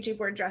wear a Ouija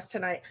board dress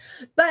tonight,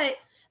 but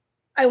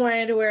I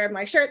wanted to wear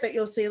my shirt that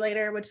you'll see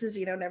later, which is,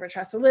 never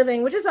trust the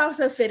living, which is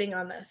also fitting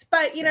on this.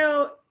 But,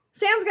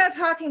 Sam's got a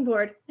talking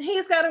board and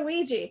he's got a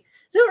Ouija.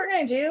 So what we're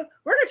going to do,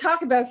 we're going to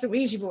talk about some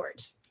Ouija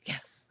boards.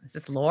 Yes. Is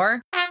this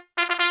lore?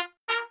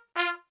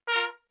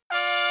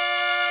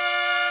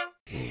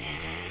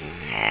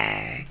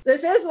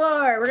 This is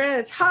lore. We're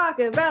going to talk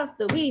about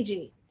the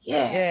Ouija.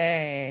 Yeah.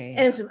 Yay.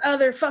 And some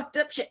other fucked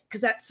up shit,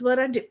 because that's what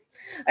I do.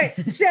 All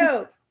right.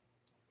 So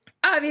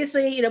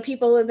obviously,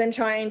 people have been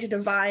trying to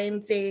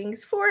divine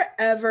things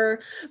forever.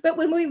 But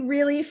when we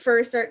really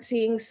first start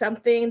seeing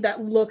something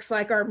that looks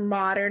like our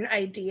modern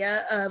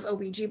idea of a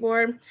Ouija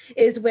board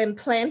is when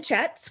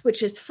planchettes,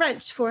 which is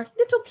French for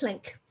little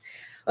plank.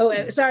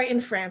 Oh, sorry,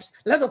 in French,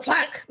 little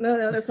plank.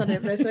 No, that's not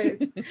it. That's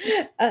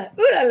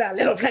ooh la la,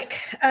 little plank.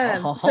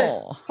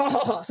 So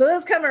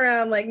those come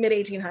around like mid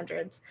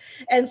 1800s.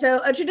 And so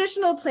a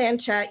traditional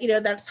planchette,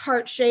 that's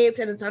heart shaped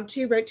and it's on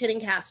two rotating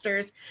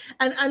casters.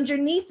 And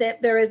underneath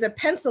it, there is a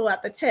pencil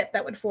at the tip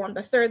that would form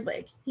the third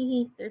leg.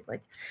 Third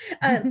leg.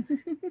 And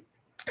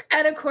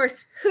of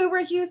course, who were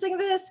using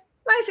this?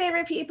 My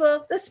favorite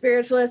people, the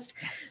spiritualists.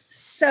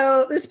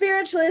 So the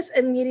spiritualists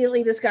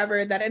immediately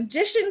discovered that in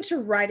addition to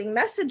writing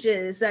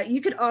messages, that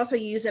you could also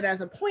use it as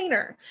a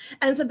pointer.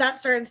 And so that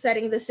started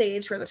setting the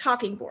stage for the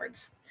talking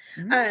boards.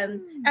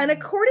 And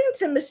according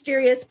to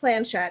Mysterious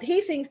Planchette,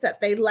 he thinks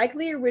that they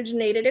likely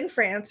originated in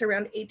France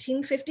around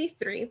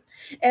 1853,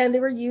 and they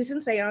were used in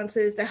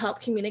seances to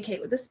help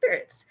communicate with the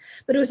spirits.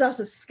 But it was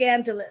also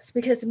scandalous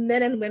because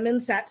men and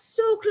women sat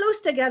so close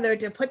together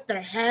to put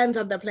their hands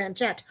on the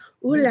planchette.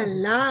 Ooh la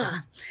la.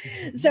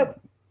 So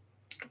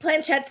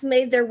planchettes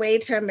made their way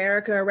to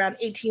America around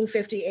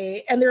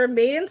 1858, and they were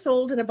made and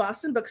sold in a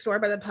Boston bookstore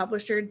by the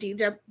publisher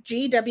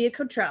G.W.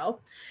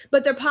 Cottrell.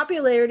 But their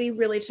popularity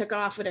really took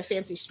off at a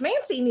fancy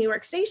schmancy New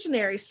York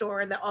stationery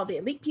store that all the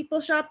elite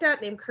people shopped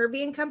at, named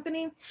Kirby and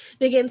Company,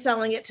 began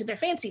selling it to their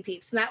fancy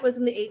peeps, and that was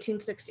in the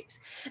 1860s.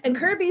 And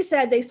Kirby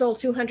said they sold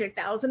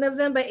 200,000 of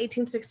them by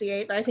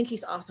 1868, but I think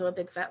he's also a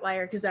big fat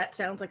liar because that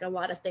sounds like a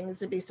lot of things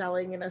to be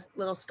selling in a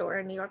little store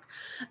in New York.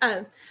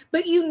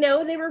 But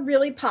they were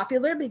really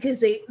popular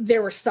because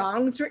there were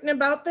songs written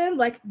about them,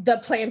 like the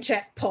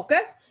Planchette Polka,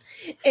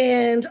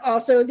 and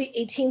also the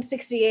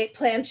 1868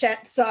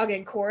 Planchette Song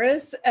and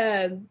Chorus.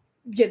 And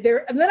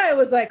then I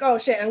was like, oh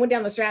shit, I went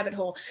down this rabbit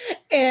hole.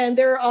 And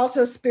there are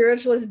also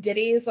spiritualist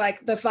ditties,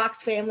 like the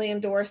Fox family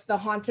endorsed The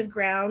Haunted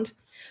Ground,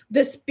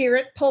 the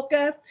Spirit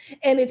Polka,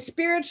 and its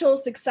spiritual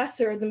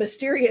successor, the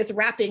Mysterious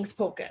Wrappings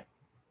Polka.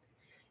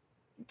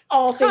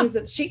 All things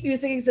that sheet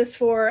music exists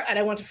for, and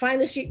I want to find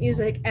the sheet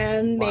music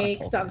and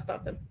make songs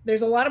about them.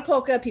 There's a lot of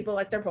polka. People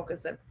like their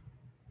polkas then.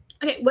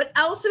 Okay, what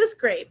else is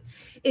great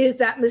is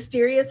that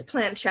Mysterious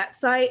Planchette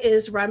site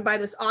is run by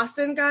this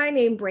Austin guy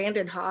named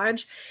Brandon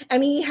Hodge,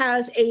 and he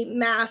has a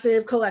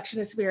massive collection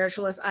of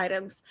spiritualist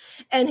items.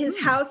 And his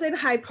house in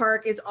Hyde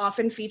Park is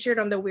often featured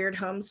on the Weird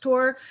Homes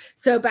tour.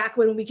 So back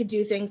when we could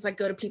do things like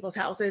go to people's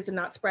houses and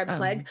not spread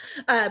plague,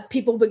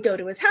 people would go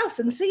to his house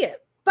and see it.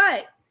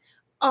 But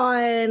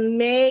on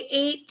May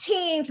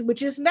 18th,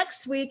 which is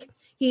next week,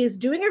 he is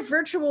doing a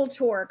virtual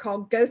tour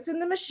called Ghosts in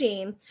the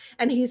Machine,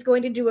 and he's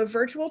going to do a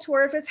virtual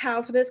tour of his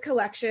house and his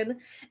collection,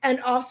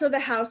 and also the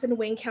house in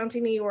Wayne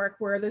County, New York,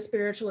 where the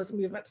spiritualist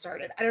movement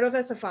started. I don't know if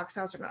that's the Fox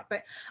house or not,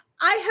 but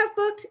I have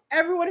booked.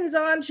 Everyone who's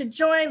on should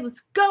join.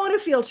 Let's go on a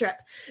field trip.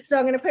 So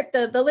I'm going to put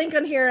the link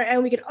on here,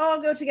 and we could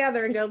all go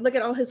together and go look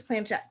at all his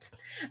planchettes.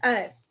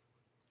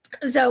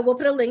 So we'll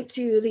put a link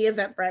to the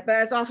Eventbrite,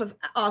 but it's off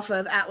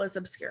of Atlas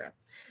Obscura.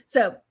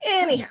 So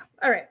anyhow,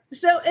 all right.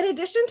 So in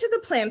addition to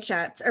the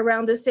planchettes,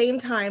 around the same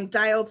time,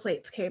 dial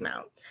plates came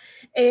out.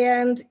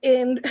 And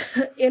in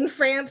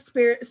France,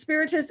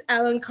 spiritist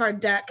Allan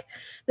Kardec,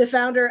 the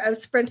founder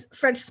of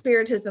French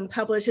Spiritism,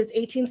 published his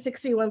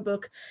 1861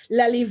 book,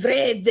 La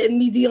Livre des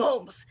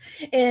Médiums.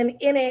 And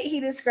in it, he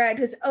described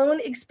his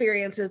own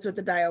experiences with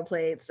the dial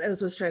plates,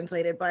 as was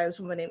translated by a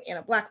woman named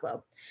Anna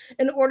Blackwell.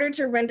 In order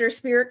to render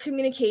spirit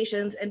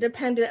communications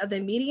independent of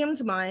the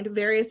medium's mind,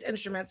 various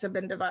instruments have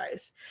been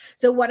devised.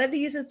 So one of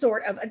these is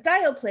sort of a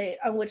dial plate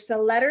on which the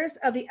letters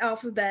of the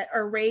alphabet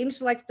are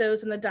arranged like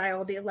those in the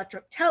dial of the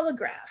electric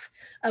telegraph,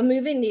 a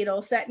moving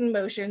needle set in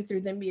motion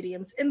through the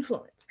medium's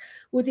influence,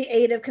 with the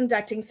aid of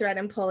conducting thread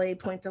and pulley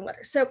points and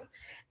letters. So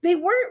they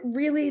weren't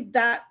really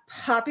that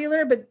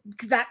popular, but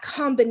that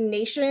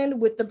combination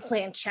with the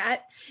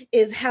planchette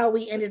is how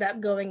we ended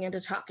up going into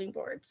talking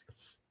boards.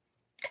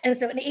 And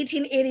so in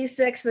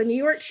 1886, the New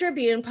York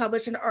Tribune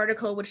published an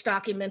article which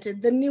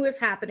documented the newest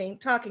happening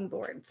talking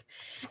boards.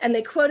 And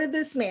they quoted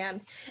this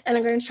man, and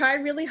I'm going to try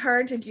really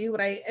hard to do what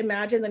I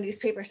imagine the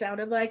newspaper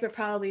sounded like, but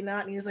probably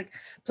not. And he was like,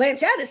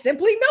 "Planchette is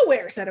simply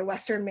nowhere," said a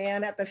Western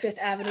man at the Fifth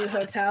Avenue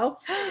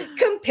Hotel,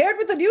 "compared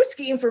with the new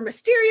scheme for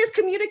mysterious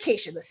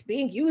communication that's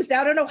being used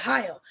out in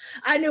Ohio.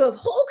 I know of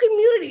whole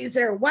communities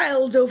that are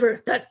wild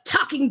over the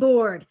talking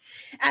board,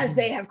 as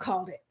they have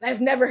called it. I've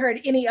never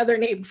heard any other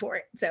name for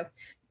it." So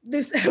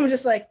I'm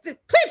just like, the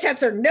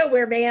planchettes are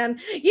nowhere,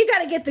 man. You got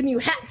to get the new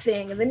hat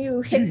thing, and then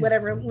you hit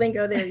whatever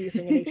lingo they're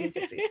using in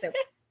 1860s. So,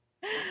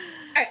 all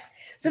right.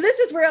 So this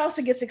is where it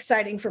also gets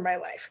exciting for my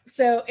life.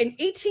 So in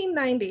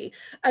 1890,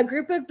 a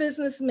group of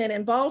businessmen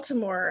in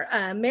Baltimore,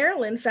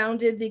 Maryland,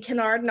 founded the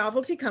Kennard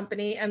Novelty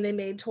Company, and they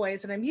made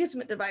toys and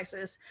amusement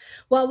devices.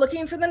 While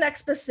looking for the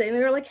next best thing,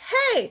 they were like,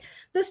 "Hey,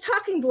 this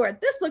talking board,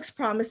 this looks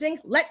promising.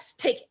 Let's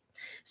take it."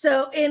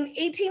 So in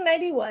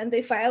 1891,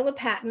 they filed a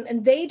patent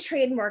and they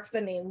trademarked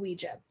the name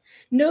Ouija.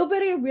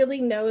 Nobody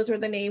really knows where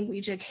the name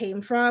Ouija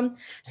came from.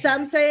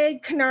 Some say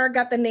Kennard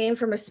got the name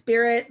from a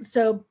spirit.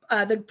 So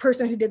the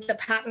person who did the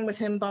patent with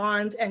him,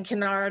 Bond, and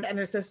Kennard and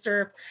her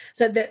sister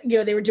said that,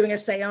 they were doing a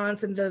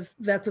seance, and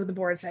that's what the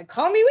board said,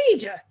 "Call me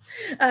Ouija."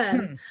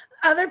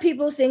 Other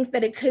people think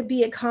that it could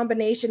be a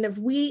combination of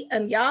we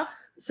and ya.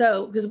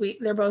 So, because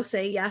they're both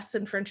say yes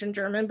in French and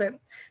German, but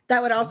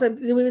that would also,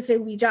 we would say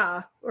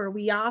Ouija or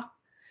we-ya.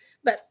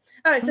 But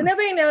all right, so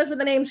nobody knows, but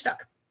the name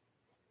stuck.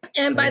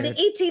 And by the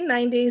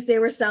 1890s, they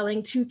were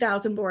selling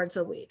 2,000 boards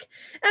a week.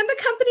 And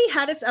the company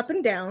had its up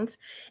and downs.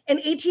 In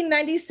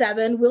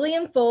 1897,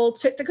 William Fuld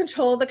took the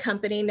control of the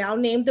company, now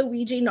named the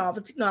Ouija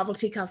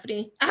Novelty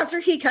Company, after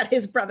he cut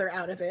his brother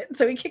out of it.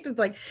 So he kicked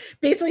it,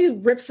 basically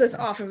rips this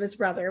off of his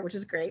brother, which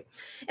is great.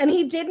 And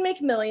he did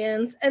make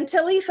millions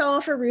until he fell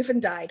off a roof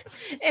and died.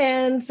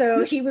 And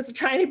so he was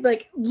trying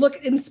to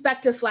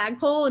inspect a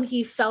flagpole, and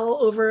he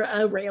fell over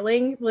a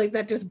railing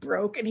that just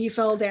broke, and he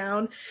fell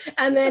down.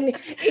 And then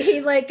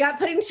he got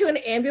put into an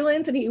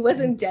ambulance, and he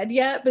wasn't dead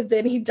yet, but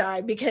then he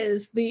died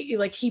because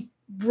he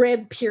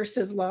rib pierced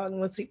his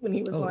lung when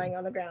he was lying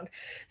on the ground.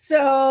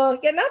 So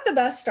yeah, not the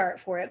best start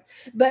for it.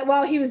 But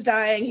while he was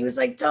dying, he was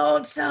like,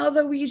 "Don't sell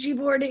the Ouija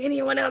board to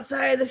anyone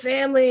outside the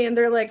family." And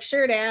they're like,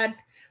 "Sure, Dad.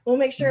 We'll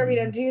make sure we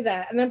don't do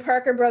that." And then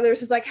Parker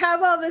Brothers is like,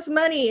 "Have all this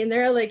money." And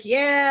they're like,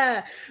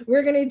 "Yeah,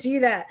 we're going to do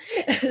that."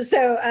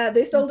 So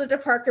they sold it to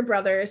Parker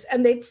Brothers,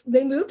 and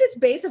they moved its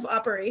base of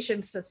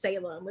operations to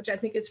Salem, which I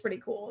think is pretty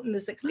cool, in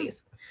the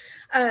 60s.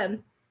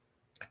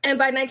 And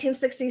by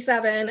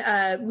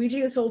 1967,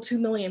 Ouija sold 2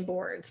 million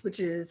boards,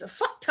 which is a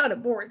fuck ton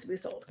of boards we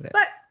sold.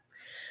 But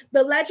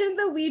the legend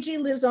of Ouija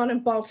lives on in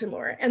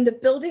Baltimore, and the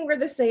building where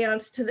the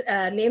seance to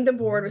name the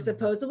board was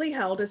supposedly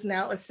held is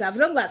now a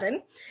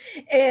 7-Eleven,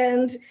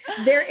 and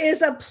there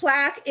is a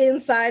plaque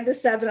inside the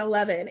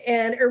 7-Eleven.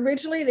 And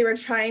originally they were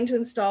trying to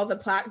install the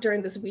plaque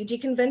during this Ouija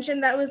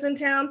convention that was in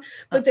town,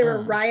 but there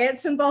were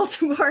riots in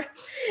Baltimore,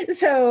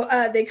 so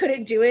they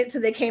couldn't do it. So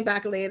they came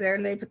back later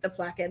and they put the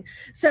plaque in.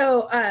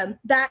 So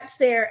that's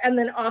there. And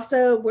then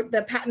also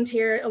the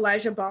patenteer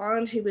Elijah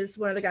Bond, who was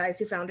one of the guys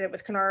who founded it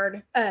with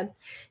Kennard,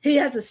 he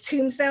has a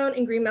tombstone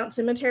in Greenmount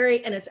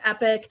Cemetery, and it's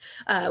epic.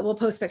 We'll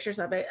post pictures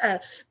of it.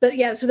 But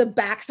yeah, so the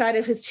backside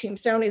of his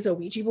tombstone is a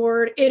Ouija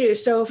board. It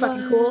is so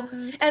fucking cool.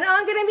 And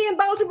I'm gonna be in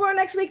Baltimore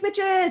next week,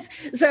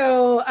 bitches.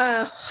 So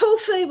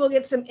hopefully we'll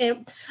get some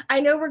I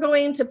know we're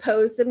going to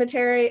Poe's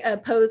Cemetery,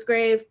 Poe's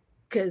grave,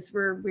 because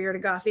we're weird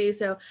and gothy.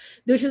 So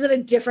which is at a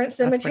different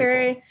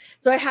cemetery. Cool.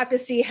 So I have to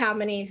see how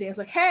many things.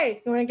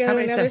 Hey, you want to go to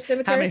another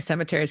cemetery? How many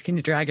cemeteries can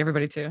you drag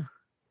everybody to?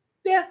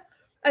 Yeah.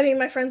 I mean,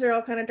 my friends are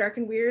all kind of dark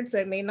and weird, so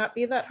it may not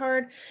be that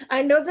hard.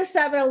 I know the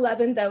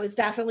 7-Eleven, though, is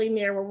definitely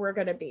near where we're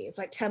going to be. It's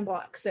like 10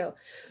 blocks. So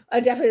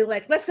I definitely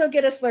like, let's go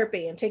get a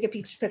Slurpee and take a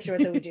picture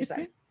with the Ouija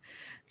sign.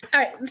 All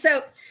right,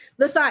 so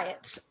the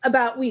science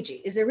about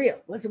Ouija, is it real?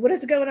 What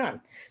is going on?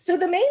 So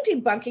the main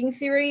debunking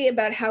theory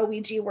about how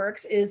Ouija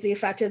works is the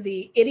effect of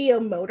the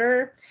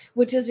ideomotor,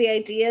 which is the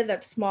idea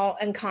that small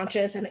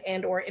unconscious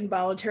and or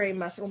involuntary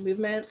muscle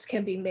movements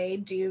can be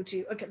made due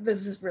to, okay,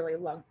 this is really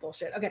long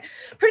bullshit. Okay,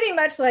 pretty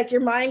much like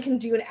your mind can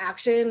do an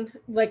action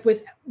like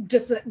with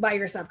just by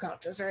your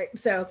subconscious, right?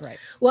 So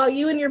while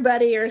you and your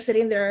buddy are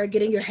sitting there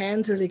getting your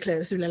hands really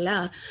close,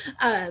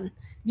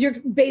 you're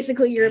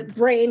basically your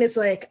brain is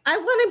like, I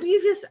want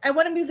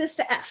to move this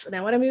to F and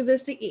I want to move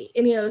this to E.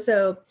 And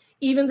so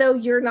even though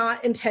you're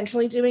not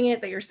intentionally doing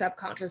it, that you're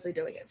subconsciously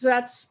doing it. So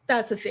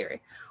that's a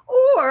theory.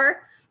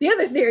 Or the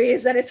other theory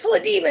is that it's full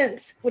of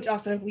demons, which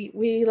also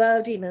we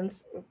love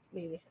demons.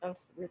 Maybe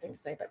that's a weird thing to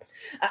say, but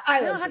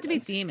I don't have to be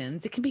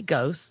demons. It can be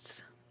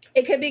ghosts.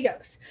 It could be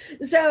ghosts.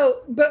 So,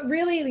 but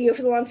really,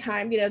 for the long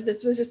time,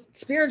 this was just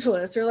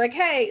spiritualists are like,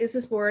 hey, it's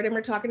this board and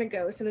we're talking to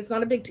ghosts and it's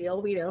not a big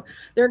deal. We know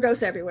there are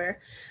ghosts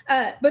everywhere.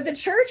 But the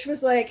church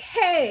was like,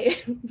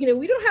 hey,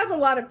 we don't have a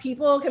lot of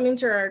people coming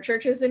to our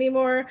churches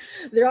anymore.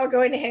 They're all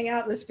going to hang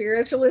out in the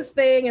spiritualist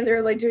thing and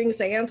they're like doing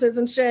seances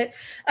and shit.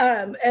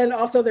 And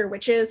also they're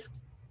witches.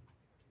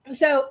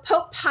 So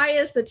Pope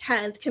Pius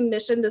X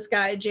commissioned this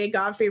guy, J.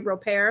 Godfrey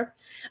Roper,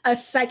 a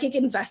psychic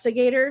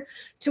investigator,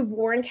 to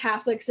warn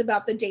Catholics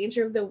about the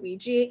danger of the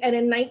Ouija. And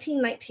in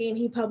 1919,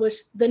 he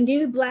published The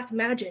New Black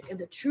Magic and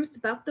the Truth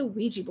About the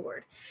Ouija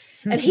Board.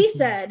 And he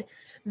said,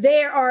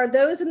 there are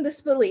those in this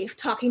belief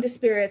talking to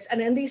spirits,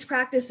 and in these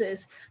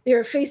practices, they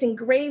are facing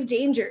grave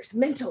dangers,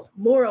 mental,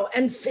 moral,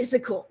 and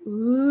physical.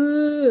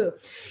 Ooh.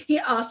 He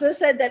also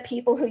said that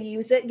people who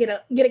use it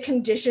get a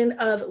condition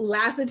of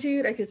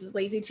lassitude, I guess it's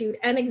lassitude,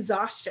 and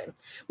exhaustion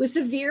with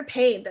severe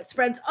pain that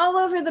spreads all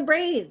over the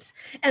brains,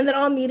 and that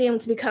all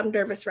mediums become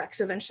nervous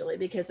wrecks eventually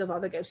because of all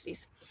the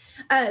ghosties.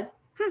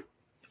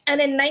 And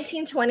in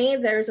 1920,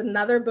 there's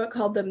another book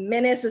called The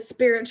Menace of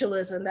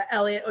Spiritualism that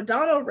Elliot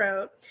O'Donnell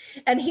wrote.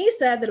 And he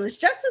said that it was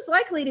just as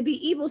likely to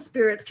be evil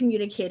spirits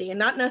communicating and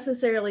not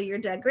necessarily your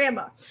dead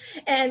grandma.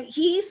 And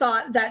he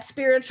thought that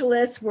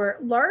spiritualists were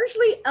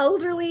largely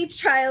elderly,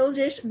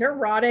 childish,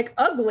 neurotic,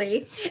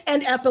 ugly,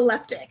 and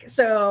epileptic.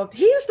 So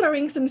he was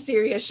throwing some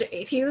serious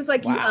shade. He was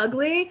like, wow. You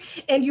ugly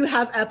and you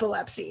have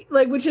epilepsy,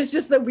 like, which is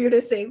just the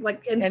weirdest thing,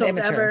 like insult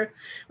ever.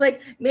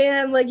 Like,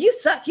 man, like you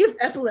suck. You have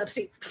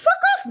epilepsy. Fuck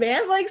off,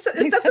 man. Like, so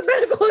that's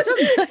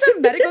a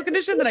medical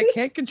condition that I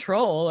can't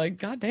control. Like,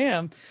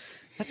 goddamn,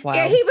 that's wild.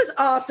 Yeah, he was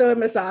also a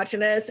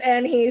misogynist,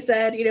 and he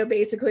said,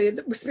 basically,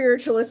 the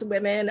spiritualist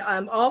women,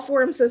 all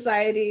form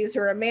societies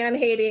who are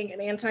man-hating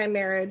and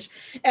anti-marriage,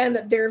 and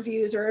that their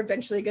views are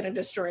eventually going to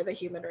destroy the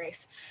human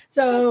race.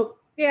 So,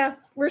 yeah,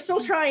 we're still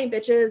trying,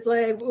 bitches.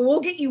 Like,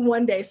 we'll get you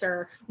one day,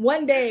 sir.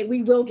 One day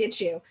we will get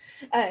you.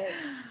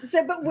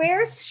 But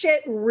where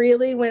shit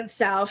really went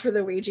south for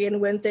the Ouija and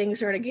when things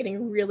started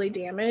getting really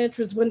damaged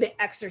was when The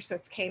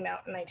Exorcist came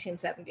out in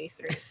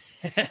 1973.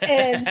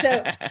 And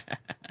so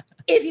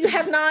if you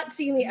have not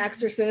seen The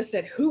Exorcist,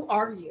 and who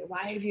are you?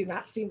 Why have you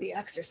not seen The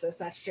Exorcist?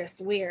 That's just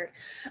weird.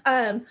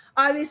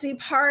 Obviously,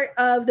 part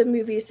of the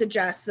movie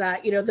suggests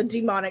that, the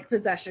demonic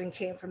possession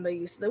came from the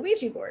use of the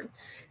Ouija board.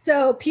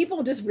 So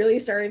people just really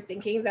started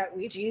thinking that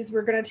Ouijas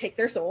were going to take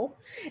their soul.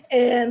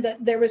 And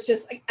that there was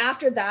just,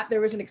 after that,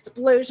 there was an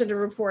explosion of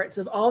reports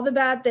of all the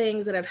bad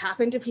things that have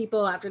happened to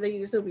people after they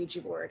use the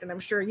Ouija board. And I'm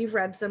sure you've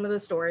read some of the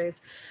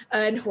stories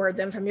and heard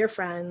them from your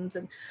friends.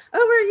 And,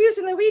 we're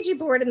using the Ouija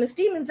board and this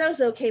demon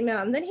Zozo came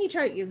out. And then he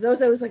tried to use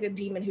Zozo is like a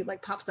demon who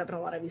like pops up in a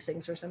lot of these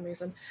things for some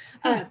reason.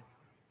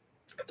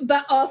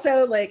 But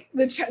also like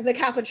the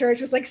Catholic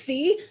Church was like,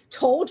 see,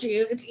 told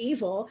you it's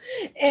evil.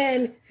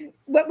 And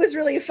what was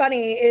really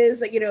funny is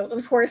that,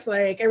 of course,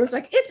 like everyone's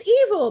like, it's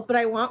evil, but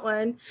I want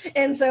one.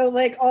 And so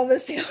like all the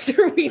sales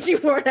for Ouija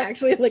board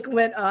actually like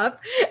went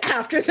up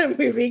after the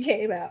movie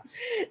came out.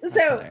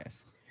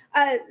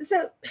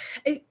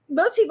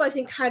 Most people I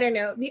think kind of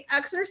know The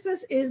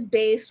Exorcist is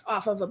based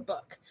off of a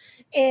book,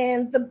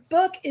 and the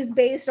book is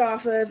based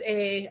off of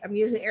I'm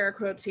using air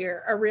quotes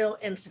here, a real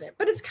incident,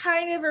 but it's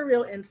kind of a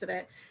real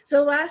incident. So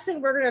the last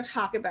thing we're going to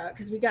talk about,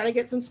 because we got to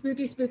get some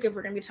spooky if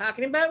we're going to be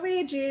talking about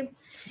Ouija,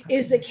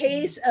 is the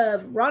case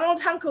of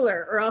Ronald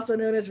Hunkeler, or also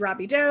known as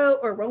Robbie Doe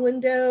or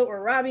Roland Doe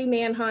or Robbie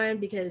Mannheim,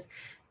 because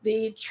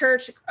the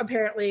church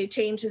apparently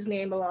changed his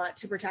name a lot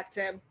to protect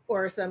him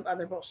or some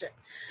other bullshit.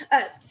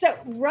 So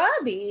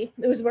Robbie,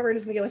 it was what we're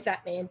just gonna go with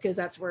that name because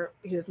that's where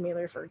he was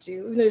mainly referred to.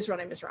 Even though his real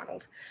name is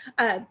Ronald.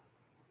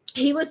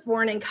 He was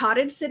born in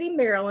Cottage City,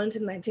 Maryland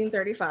in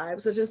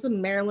 1935. So just the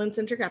Maryland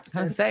centric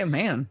episode. I say,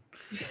 man.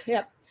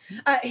 Yep.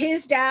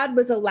 His dad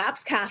was a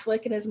lapsed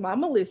Catholic and his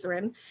mom a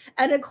Lutheran.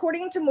 And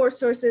according to more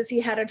sources,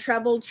 he had a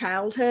troubled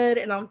childhood.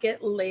 And I'll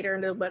get later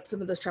into what some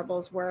of those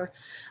troubles were.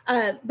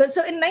 But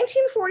so in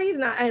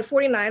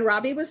 1949,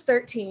 Robbie was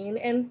 13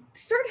 and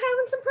started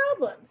having some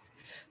problems.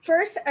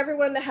 First,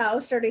 everyone in the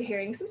house started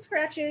hearing some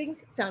scratching,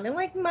 sounding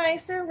like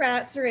mice or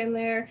rats are in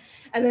there.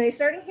 And then they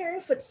started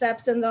hearing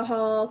footsteps in the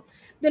hall.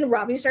 Then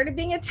Robbie started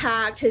being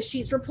attacked. His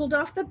sheets were pulled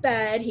off the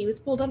bed. He was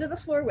pulled onto the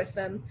floor with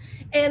them.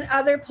 And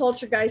other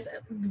poltergeists,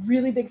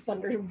 really big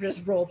thunder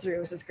just rolled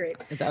through. This is great.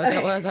 Is that what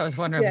that was? I was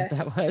wondering what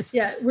that was.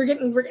 Yeah, we're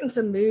getting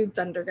some mood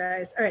thunder,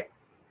 guys. All right.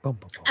 Boom,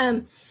 boom,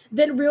 boom.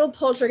 Then real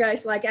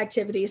poltergeist-like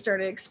activity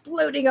started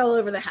exploding all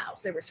over the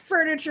house. There was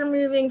furniture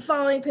moving,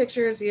 falling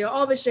pictures,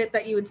 all the shit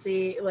that you would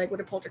see like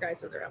when a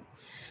poltergeist is around.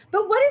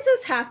 But what does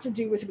this have to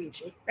do with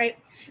Ouija, right?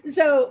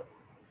 So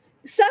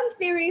some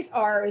theories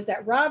is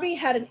that Robbie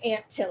had an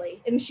Aunt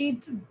Tilly, and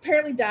she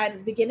apparently died at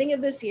the beginning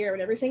of this year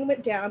when everything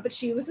went down, but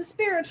she was a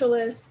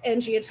spiritualist,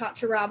 and she had talked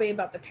to Robbie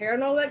about the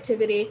paranormal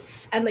activity,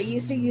 and they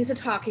used to use a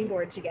talking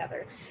board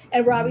together.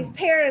 And Robbie's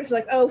parents were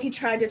like, oh, he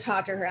tried to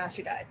talk to her after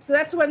she died. So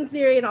that's one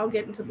theory, and I'll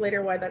get into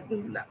later why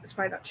that's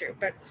probably not true.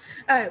 But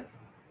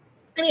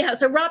anyhow,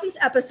 so Robbie's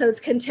episodes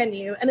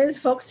continue, and his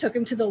folks took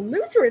him to the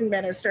Lutheran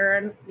minister,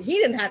 and he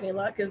didn't have any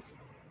luck because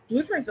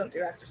Lutherans don't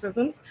do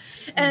exorcisms.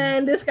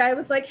 And this guy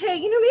was like, hey,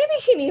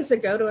 maybe he needs to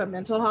go to a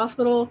mental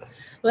hospital.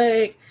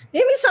 Like,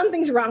 maybe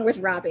something's wrong with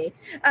Robbie.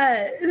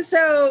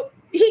 So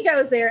he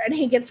goes there and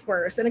he gets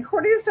worse. And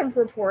according to some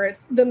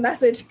reports, the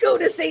message, go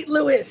to St.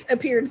 Louis,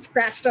 appeared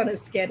scratched on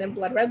his skin in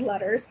blood red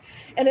letters.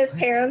 And his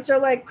parents are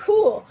like,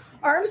 cool.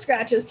 Arm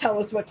scratches tell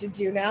us what to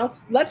do now.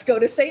 Let's go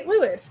to St.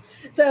 Louis.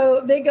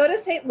 So they go to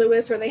St.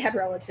 Louis where they had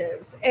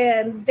relatives.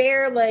 And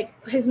they're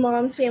like, his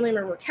mom's family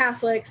member were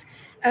Catholics.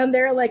 And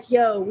they're like,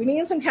 yo, we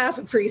need some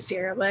Catholic priests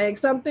here. Like,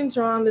 something's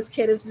wrong. This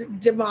kid is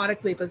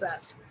demonically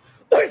possessed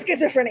or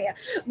schizophrenia.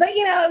 But,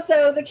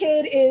 so the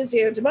kid is,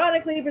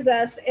 demonically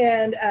possessed.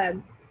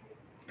 And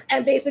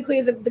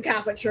basically the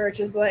Catholic Church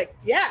is like,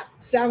 yeah,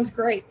 sounds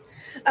great.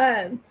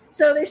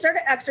 So they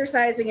started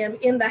exorcising him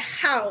in the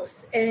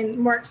house in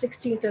March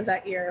 16th of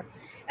that year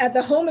at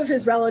the home of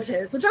his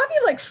relatives, which I'll be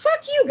like,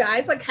 fuck you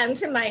guys, like come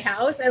to my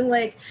house and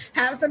like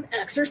have some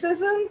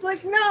exorcisms.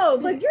 Like, no,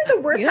 like you're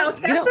the worst house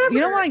guest ever. You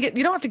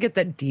don't have to get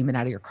that demon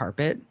out of your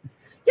carpet.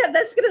 Yeah,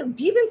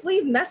 demons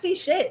leave messy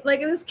shit.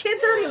 Like this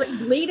kid's already like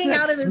bleeding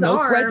out of his arm.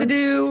 Smoke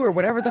residue or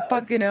whatever the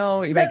fuck, you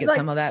might get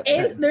some of that.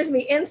 There's gonna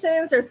be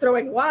incense, they're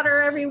throwing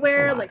water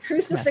everywhere, like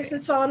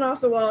crucifixes falling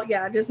off the wall.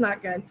 Yeah, just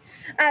not good.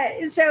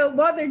 So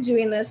while they're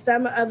doing this,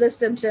 some of the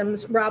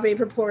symptoms Robbie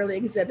purportedly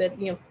exhibit,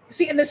 and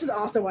this is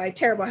also why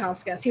terrible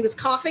house guest. He was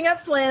coughing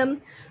up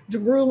phlegm,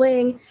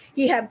 drooling,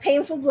 he had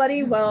painful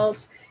bloody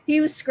welts, he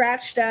was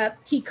scratched up,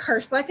 he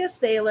cursed like a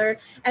sailor,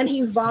 and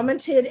he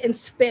vomited and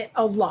spit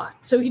a lot.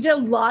 So he did a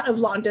lot of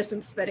long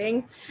distance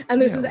spitting.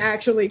 And this is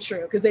actually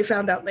true because they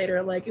found out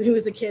later, like when he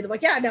was a kid,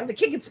 like, yeah, no, the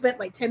kid could spit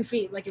like 10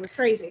 feet. Like it was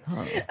crazy.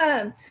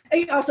 And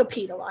he also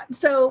peed a lot.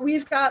 So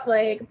we've got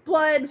like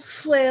blood,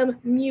 phlegm,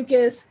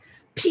 mucus,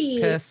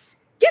 pee. Piss.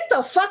 Get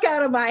the fuck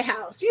out of my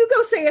house. You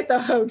go stay at the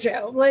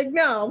Hojo. Like,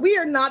 no, we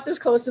are not this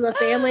close to a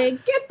family.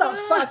 Get the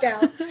fuck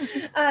out.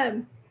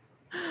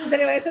 So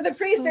anyway, so the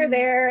priests are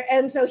there,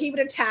 and so he would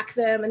attack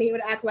them, and he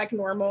would act like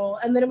normal,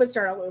 and then it would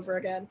start all over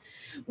again.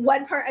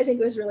 One part I think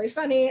was really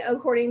funny.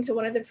 According to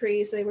one of the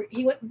priests,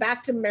 he went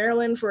back to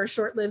Maryland for a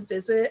short-lived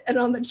visit, and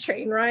on the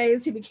train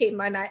rides, he became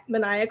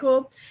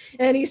maniacal,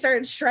 and he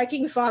started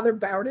striking Father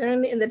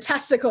Bowden in the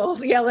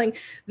testicles, yelling,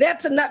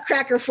 "That's a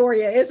nutcracker for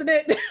you, isn't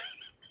it?"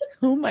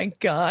 Oh my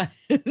God.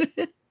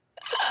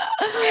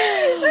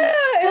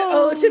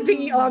 To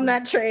be on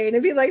that train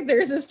and be like,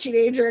 there's this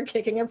teenager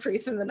kicking a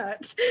priest in the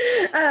nuts.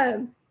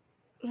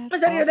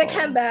 So anyway, they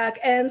come back,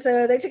 and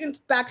so they took him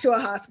back to a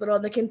hospital,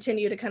 and they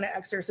continue to kind of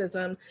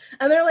exorcism.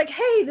 And they're like,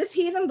 hey, this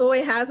heathen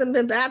boy hasn't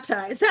been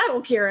baptized.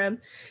 That'll cure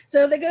him.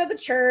 So they go to the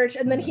church,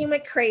 and then he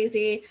went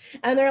crazy.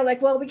 And they're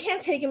like, well, we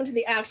can't take him into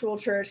the actual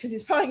church because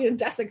he's probably going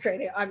to desecrate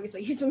it,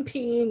 obviously. He's been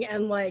peeing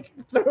and, like,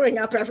 throwing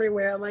up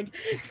everywhere. Like,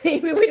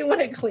 maybe we didn't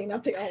want to clean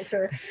up the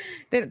altar.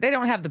 They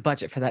don't have the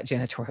budget for that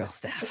janitorial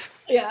staff.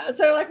 Yeah,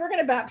 so, like, we're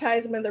going to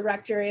baptize him in the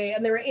rectory.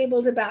 And they were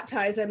able to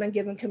baptize him and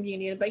give him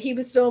communion. But he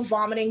was still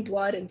vomiting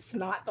blood and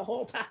snot the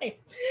whole time.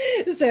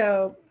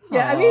 So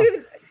yeah, I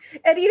mean,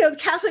 and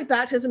Catholic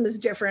baptism is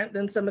different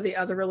than some of the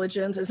other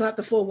religions. It's not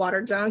the full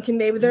water dunk, and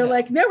maybe they're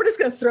like, no, we're just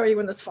gonna throw you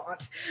in this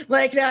font.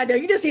 Like, no,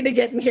 you just need to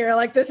get in here.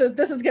 Like, this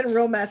is getting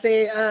real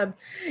messy.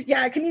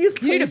 Yeah, can you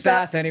please need a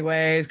bath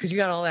anyways because you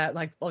got all that,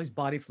 like all these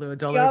body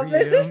fluids all over you.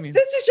 This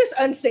is just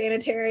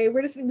unsanitary.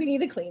 We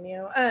need to clean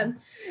you.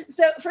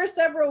 So for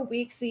several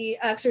weeks, the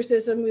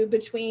exorcism moved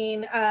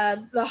between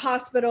the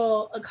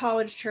hospital, a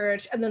college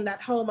church, and then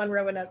that home on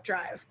Roanoke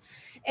Drive.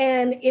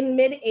 And in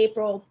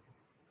mid-April,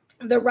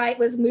 the rite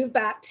was moved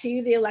back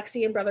to the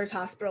Alexian Brothers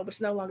Hospital,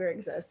 which no longer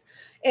exists.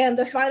 And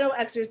the final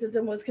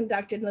exorcism was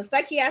conducted in the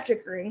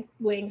psychiatric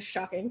wing,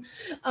 shocking,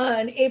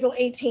 on April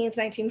 18th,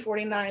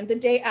 1949, the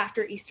day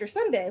after Easter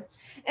Sunday.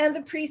 And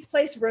the priest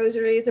placed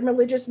rosaries and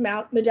religious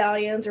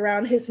medallions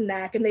around his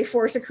neck, and they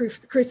forced a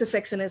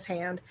crucifix in his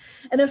hand.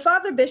 And in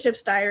Father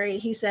Bishop's diary,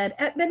 he said,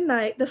 at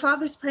midnight, the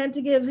fathers planned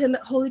to give him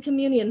Holy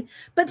Communion,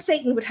 but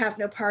Satan would have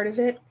no part of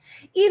it.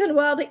 Even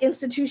while the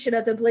institution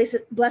of the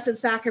Blessed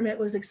Sacrament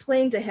was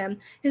explained to him,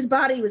 man. His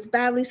body was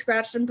badly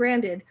scratched and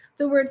branded.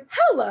 The word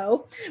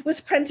hello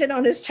was printed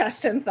on his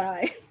chest and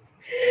thigh.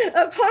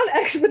 Upon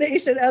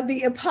explanation of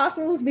the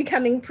apostles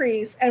becoming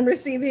priests and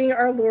receiving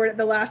our Lord at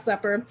the Last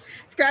Supper,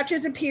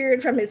 scratches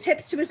appeared from his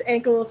hips to his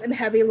ankles in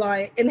heavy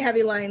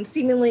lines,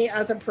 seemingly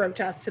as a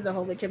protest to the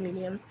Holy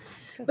Communion.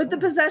 But the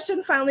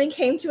possession finally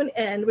came to an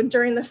end when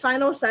during the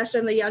final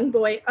session, the young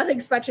boy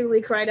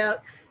unexpectedly cried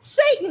out,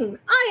 "Satan,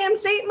 I am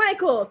Saint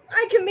Michael.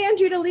 I command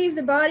you to leave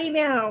the body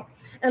now."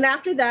 And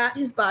after that,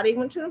 his body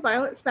went to a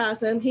violent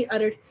spasm. He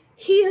uttered,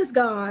 "He is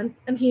gone,"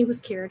 and he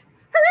was cured.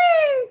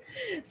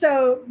 Hooray!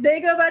 So they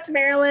go back to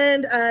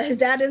Maryland. His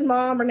dad and his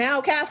mom are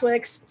now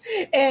Catholics,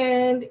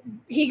 and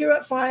he grew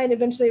up fine.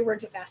 Eventually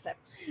worked at NASA.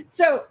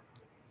 So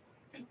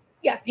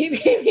yeah, he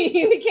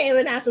became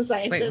a NASA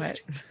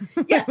scientist.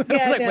 Wait, what?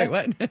 Wait,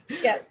 what?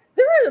 Yeah,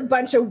 there were a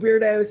bunch of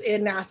weirdos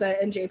in NASA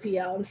and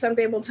JPL, and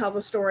someday we'll tell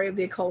the story of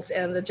the occult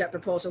and the Jet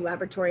Propulsion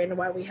Laboratory and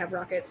why we have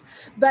rockets.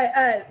 But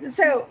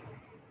so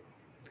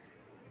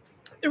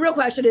the real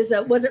question is,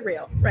 was it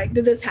real? Right?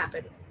 Did this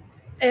happen?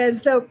 And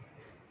so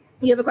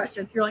you have a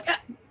question. You're like,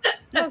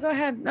 no, go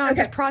ahead. No, I'm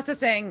just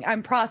processing.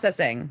 I'm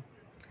processing.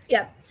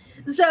 Yeah.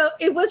 So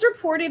it was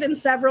reported in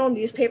several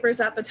newspapers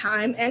at the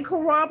time and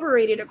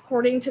corroborated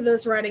according to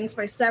those writings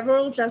by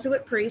several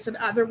Jesuit priests and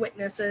other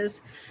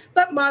witnesses.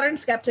 But modern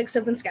skeptics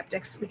have been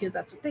skeptics because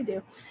that's what they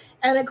do.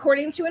 And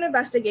according to an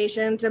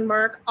investigation to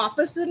Mark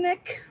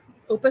Opasnik,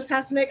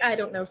 I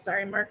don't know,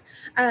 sorry, Mark,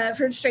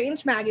 for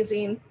Strange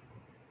Magazine,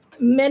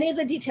 many of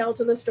the details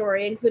of the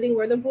story, including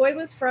where the boy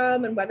was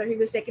from and whether he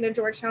was taken to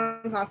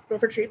Georgetown Hospital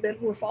for treatment,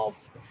 were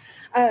false.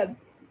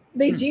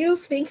 They do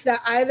think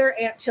that either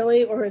Aunt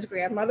Tilly or his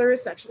grandmother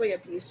sexually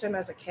abused him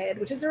as a kid,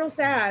 which is real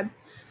sad,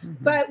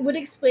 but would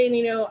explain,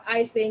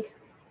 I think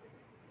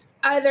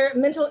either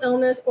mental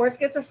illness or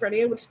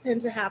schizophrenia, which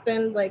tends to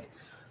happen,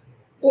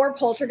 or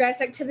poltergeist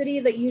activity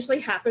that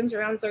usually happens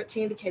around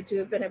 13 to kids who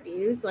have been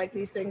abused.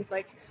 These things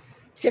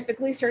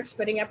typically start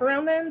spinning up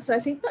around then. So I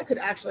think that could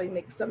actually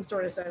make some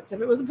sort of sense if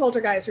it was a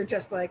poltergeist or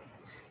just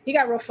he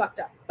got real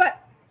fucked up. But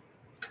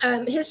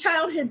his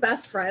childhood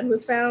best friend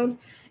was found.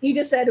 He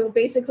just said, well,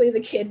 basically the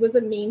kid was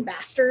a mean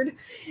bastard,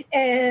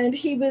 and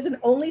he was an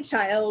only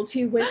child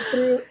who went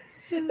through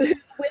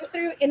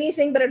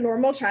anything but a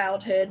normal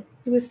childhood.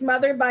 He was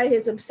smothered by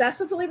his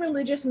obsessively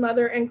religious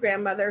mother and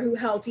grandmother, who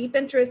held deep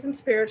interest in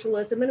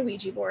spiritualism and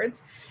Ouija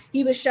boards.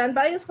 He was shunned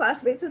by his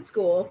classmates at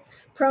school,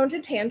 prone to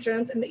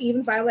tantrums and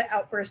even violent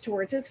outbursts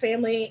towards his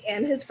family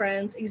and his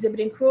friends,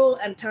 exhibiting cruel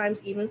and at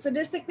times even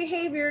sadistic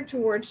behavior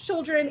towards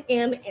children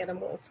and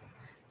animals.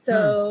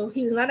 So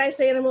he was not nice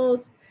to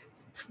animals.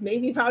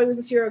 Probably was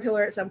a serial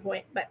killer at some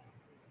point, but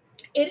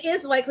it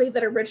is likely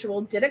that a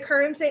ritual did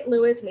occur in St.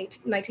 Louis in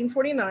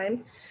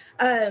 1949.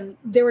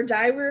 There were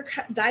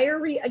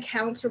diary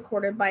accounts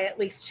recorded by at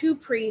least 2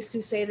 priests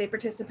who say they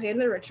participated in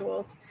the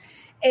rituals.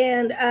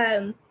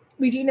 And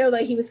we do know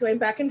that he was going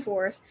back and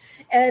forth.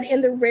 And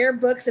in the Rare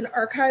Books and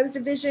Archives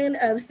Division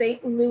of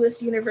St.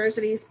 Louis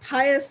University's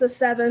Pius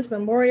VII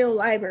Memorial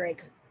Library,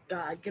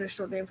 God, get a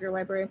short name for your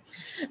library.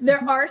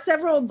 There are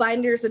several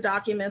binders of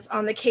documents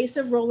on the case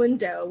of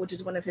Roland Doe, which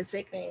is one of his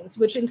fake names,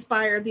 which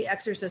inspired the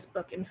Exorcist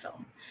book and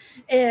film.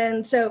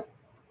 And so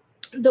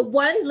the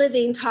one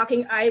living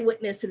talking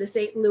eyewitness to the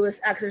St. Louis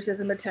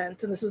exorcism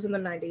attempts, and this was in the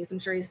 90s, I'm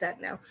sure he's dead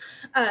now,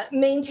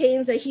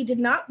 maintains that he did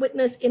not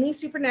witness any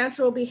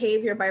supernatural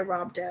behavior by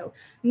Rob Doe.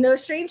 No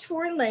strange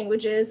foreign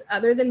languages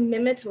other than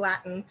mimicked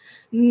Latin,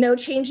 no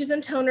changes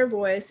in tone or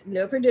voice,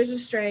 no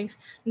prodigious strength,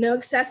 no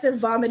excessive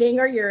vomiting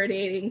or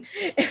urinating.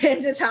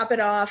 And to top it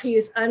off, he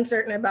is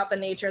uncertain about the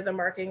nature of the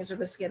markings or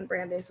the skin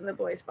brandings in the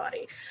boy's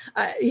body.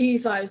 He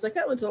was like,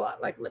 that looks a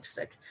lot like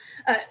lipstick.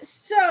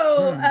 That's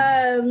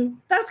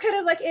kind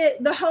of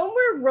it. The home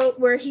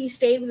where he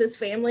stayed with his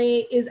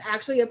family is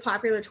actually a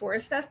popular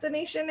tourist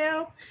destination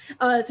now.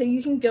 So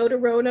you can go to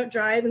Roanoke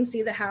Drive and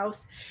see the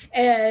house.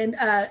 And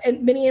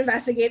many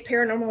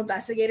paranormal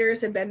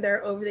investigators have been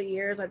there over the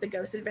years. Like the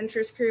Ghost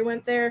Adventures crew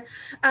went there.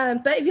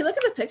 But if you look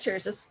at the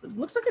pictures, it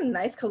looks like a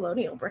nice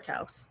colonial brick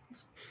house.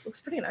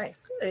 Looks pretty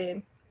nice. I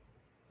mean,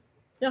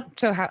 yeah.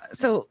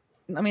 So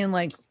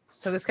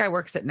this guy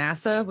works at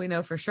NASA, we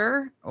know for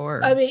sure?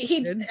 Or I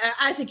mean,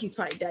 I think he's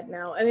probably dead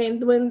now. I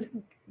mean,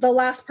 when the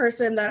last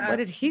person what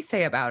did he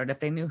say about it if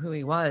they knew who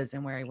he was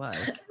and where he was?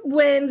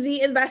 When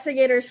the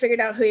investigators figured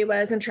out who he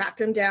was and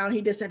tracked him down,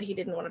 he just said he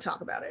didn't want to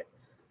talk about it.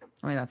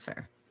 I mean, that's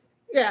fair.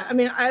 Yeah, I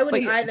mean, I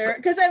wouldn't either.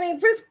 Because,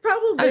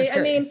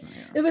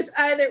 it was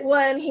either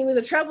one, he was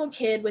a troubled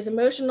kid with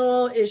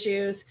emotional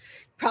issues,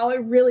 probably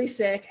really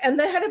sick, and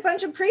then had a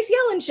bunch of priests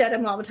yelling shit at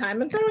him all the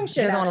time and throwing shit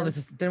at him. Didn't want to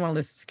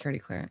lose his security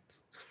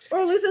clearance.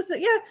 Or lose this,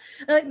 yeah.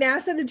 Like,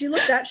 NASA, did you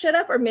look that shit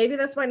up? Or maybe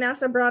that's why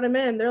NASA brought him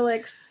in. They're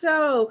like,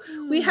 so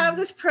we have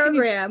this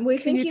program. We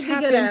think you'd be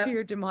good at.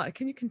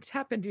 Can you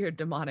tap into your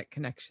demonic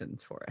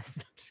connections for us?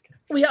 I'm just kidding.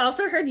 We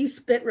also heard you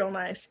spit real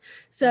nice.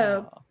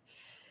 So. Oh.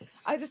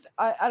 I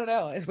don't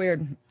know. It's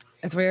weird.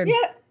 Yeah.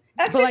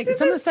 But some of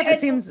the stuff,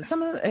 it seems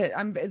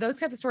those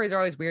type of stories are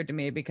always weird to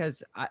me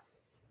because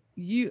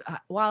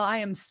while I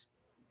am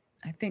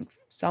I think,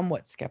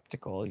 somewhat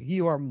skeptical.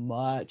 You are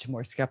much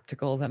more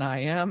skeptical than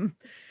I am.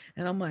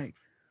 And I'm like,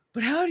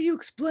 but how do you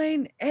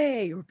explain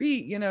A or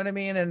B? You know what I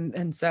mean?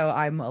 And so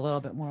I'm a little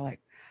bit more like,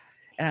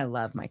 and I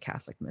love my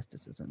Catholic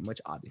mysticism,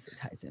 which obviously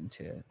ties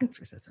into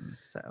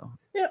exorcisms. So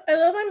yeah, I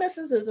love my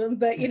mysticism,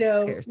 but you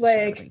know,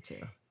 like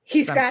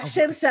he scratched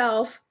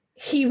himself.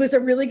 He was a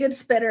really good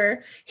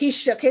spitter. He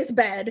shook his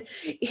bed.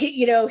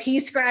 He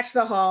scratched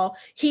the hall.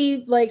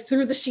 He like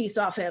threw the sheets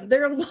off him.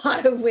 There are a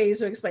lot of ways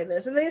to explain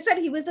this. And they said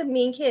he was a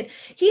mean kid.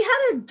 He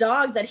had a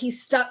dog that he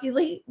sicked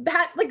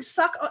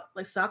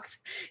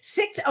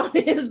on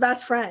his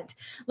best friend.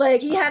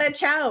 Like he had a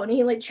chow and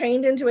he like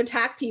trained him to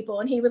attack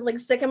people, and he would like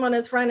sick him on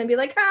his friend and be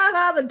like, ha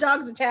ha, the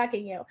dog's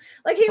attacking you.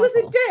 Like he was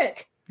a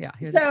dick. Yeah.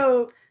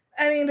 So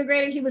I mean, but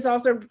granted, he was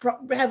also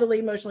heavily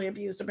emotionally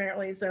abused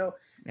apparently. So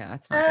yeah,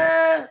 that's not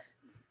good.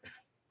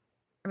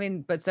 I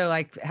mean, but so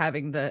like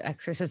having the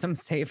exorcism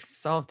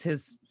solved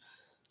his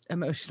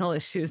emotional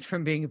issues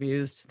from being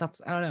abused.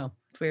 That's, I don't know.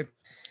 It's weird.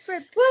 It's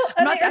weird. Well,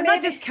 I'm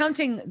not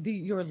discounting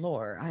your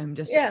lore. I'm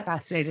just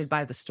fascinated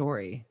by the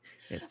story.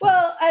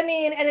 Well, I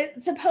mean, and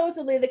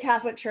supposedly the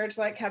Catholic Church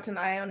like kept an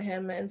eye on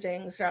him and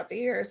things throughout the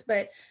years,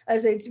 but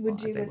as they would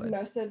do with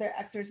most of their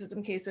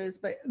exorcism cases.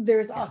 But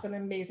there's also an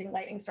amazing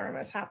lightning storm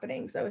that's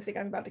happening, so I think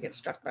I'm about to get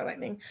struck by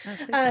lightning.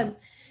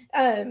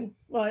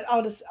 Well,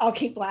 I'll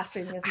keep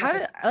blaspheming as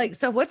much.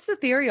 So what's the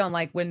theory on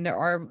like when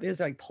is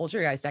like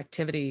poltergeist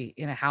activity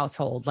in a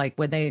household? Like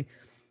when they,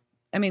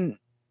 I mean.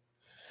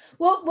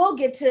 We'll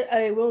get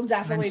to. We'll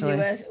definitely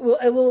eventually do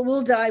it.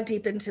 We'll dive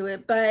deep into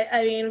it. But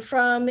I mean,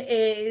 from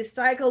a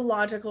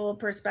psychological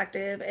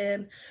perspective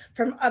and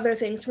from other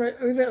things,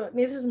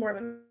 this is more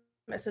of a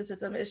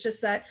mysticism. It's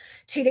just that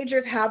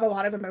teenagers have a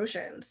lot of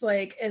emotions,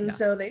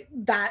 so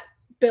that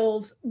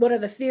builds. One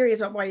of the theories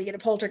about why you get a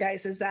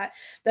poltergeist is that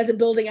that's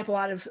building up a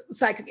lot of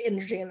psychic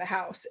energy in the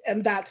house,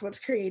 and that's what's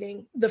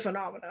creating the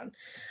phenomenon.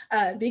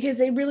 Because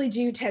they really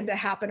do tend to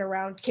happen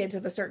around kids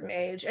of a certain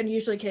age, and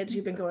usually kids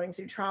who've been going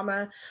through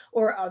trauma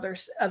or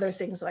other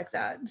things like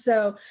that.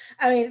 So,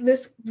 I mean,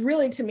 this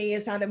really to me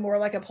it sounded more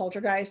like a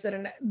poltergeist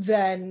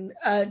than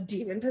a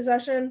demon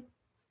possession.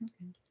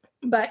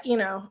 But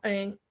I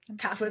mean,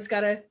 Catholics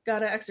gotta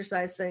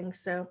exercise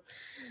things. So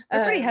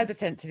they're pretty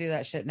hesitant to do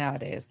that shit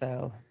nowadays,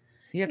 though.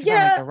 You have to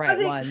find the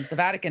right ones. The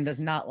Vatican does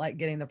not like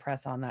getting the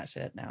press on that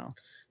shit now.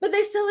 But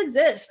they still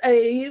exist. I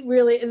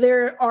mean,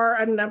 there are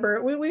a number.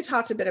 We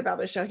talked a bit about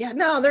the show. Yeah,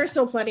 no, there's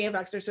still plenty of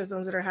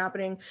exorcisms that are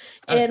happening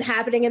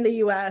happening in the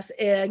U.S.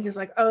 And he's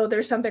like, oh,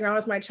 there's something wrong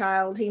with my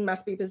child. He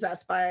must be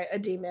possessed by a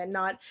demon.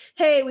 Not,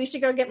 hey, we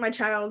should go get my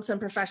child some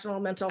professional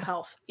mental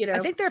health. I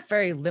think they're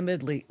very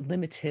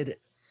limited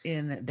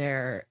in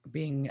their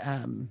being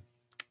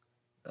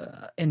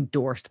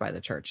endorsed by the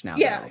church now.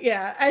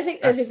 Yeah. I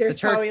think there's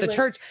the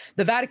church,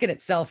 the Vatican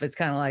itself is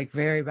kind of like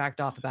very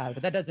backed off about it,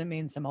 but that doesn't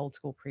mean some old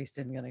school priest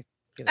isn't going to.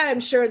 I'm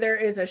sure there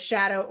is a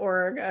shadow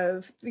org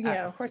of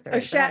of course there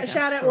is.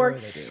 Shadow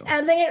org,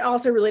 and then it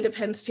also really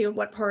depends too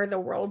what part of the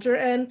world you're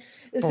in.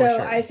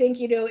 I think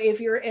if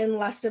you're in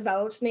less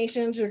developed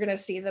nations, you're going to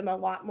see them a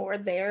lot more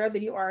there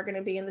than you are going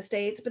to be in the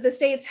States. But the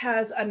States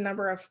has a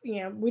number of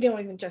we don't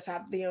even just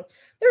have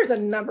there's a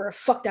number of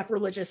fucked up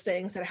religious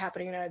things that are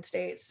happening in the United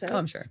States. So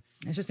I'm sure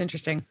it's just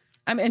interesting.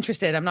 I'm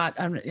interested.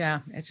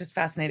 It's just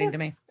fascinating to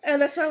me. And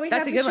that's why we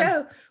have the show.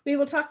 One. We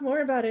will talk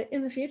more about it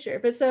in the future.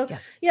 But that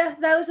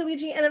was a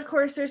Ouija. And of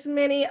course, there's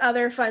many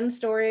other fun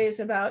stories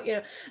about,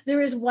 there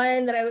was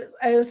one that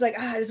I was like,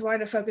 I just wanted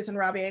to focus on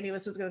Robbie. I knew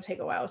this was going to take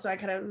a while. So I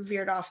kind of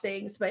veered off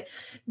things. But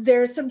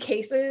there's some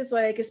cases,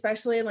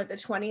 especially in the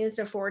 20s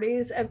to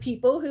 40s of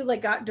people who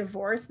got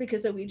divorced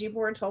because the Ouija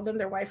board told them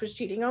their wife was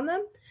cheating on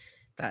them.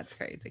 That's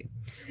crazy.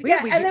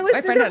 And then was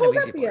the whole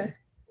up.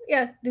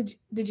 Yeah.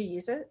 Did you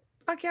use it?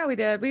 Fuck yeah, we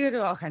did. We would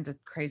do all kinds of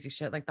crazy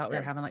shit. We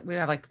were having we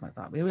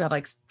would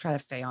have try to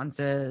have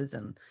seances,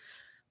 and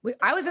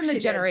I was in the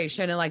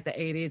generation in the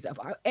 80s of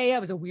I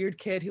was a weird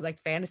kid who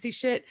liked fantasy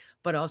shit,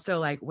 but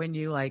also when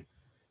you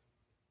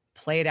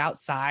played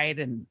outside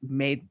and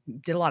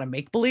did a lot of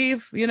make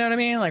believe, you know what I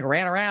mean?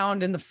 Ran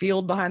around in the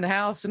field behind the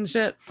house and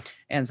shit.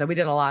 And so we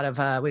did a lot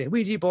of we did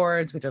Ouija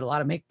boards, we did a lot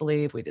of make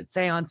believe, we did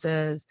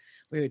seances,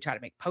 we would try to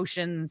make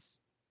potions.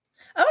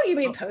 Oh, you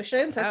mean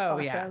potions? That's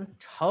awesome. Yeah,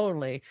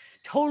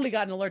 totally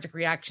got an allergic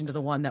reaction to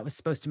the one that was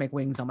supposed to make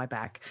wings on my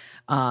back.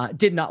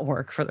 Did not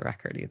work for the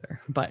record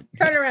either, but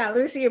turn around.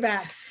 Let me see your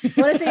back.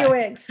 Want to see your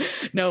wings.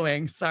 No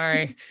wings.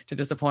 Sorry to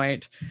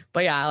disappoint.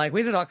 But yeah,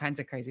 we did all kinds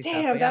of crazy stuff.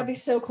 Damn, that'd be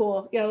so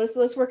cool. Yeah,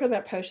 let's work on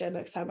that potion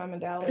next time I'm in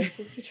Dallas.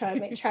 Let's try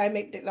and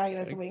make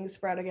Diana's wings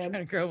sprout again.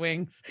 Trying to grow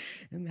wings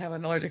and have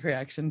an allergic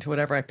reaction to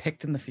whatever I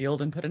picked in the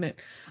field and put in it.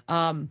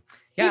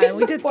 Yeah,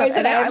 we did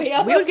poison ivy.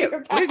 We would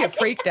get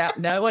freaked out.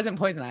 No, it wasn't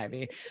poison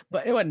ivy,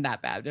 but it wasn't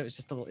that bad. It was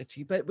just a little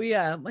itchy. But we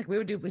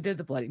did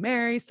the Bloody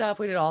Mary stuff.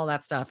 We did all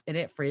that stuff, and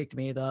it freaked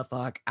me the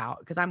fuck out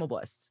because I'm a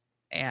wuss,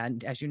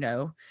 and as you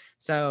know,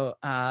 so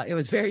it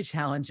was very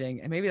challenging.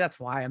 And maybe that's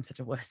why I'm such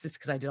a wuss, just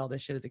because I did all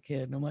this shit as a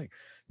kid. And I'm like,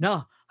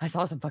 no, I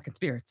saw some fucking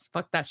spirits.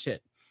 Fuck that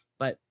shit.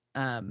 But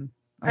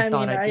I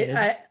mean,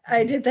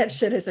 I did that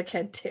shit as a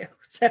kid too.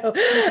 So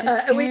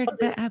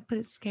but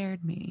it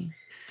scared me.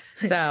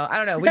 So I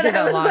don't know. We did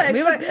that a lot.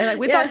 Like,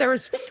 we thought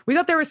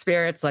there were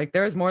spirits. Like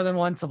there was more than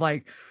once of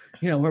like,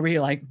 where we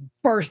like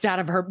burst out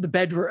of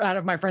out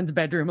of my friend's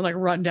bedroom and like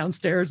run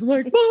downstairs and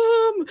like,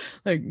 Mom,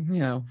 like,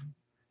 yeah,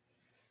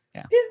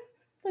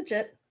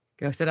 legit.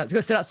 Go sit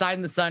outside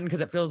in the sun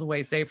because it feels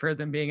way safer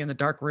than being in the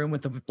dark room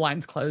with the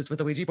blinds closed with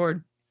the Ouija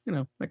board.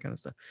 That kind of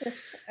stuff. Yeah.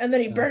 And then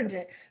he burned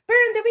the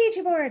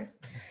Ouija board.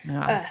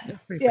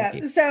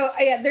 So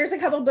there's a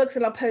couple books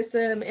and I'll post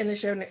them in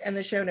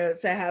the show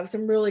notes that have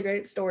some really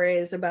great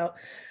stories about.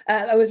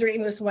 I was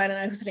reading this one and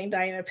I was sitting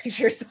Diana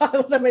pictures. So I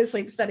was on my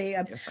sleep study.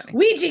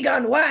 Ouija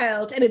Gone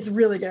Wild, and it's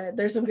really good.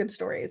 There's some good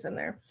stories in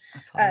there.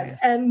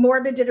 And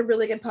Morbid did a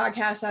really good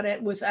podcast on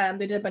it with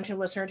they did a bunch of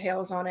listener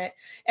tales on it,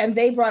 and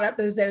they brought up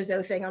the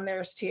Zozo thing on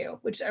theirs too,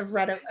 which I've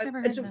read.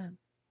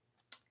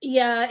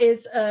 Yeah,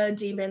 it's a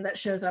demon that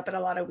shows up at a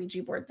lot of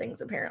Ouija board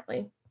things,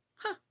 apparently.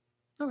 Huh.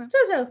 Okay.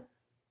 Zozo.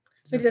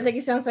 Because I think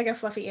he sounds like a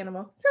fluffy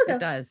animal. Zozo. It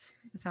does.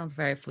 It sounds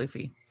very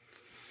floofy.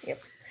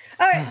 Yep.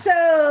 All right,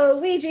 so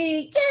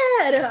Ouija,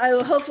 I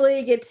will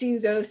hopefully get to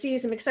go see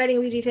some exciting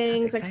Ouija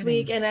things next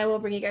week, and I will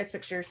bring you guys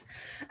pictures.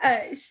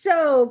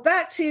 So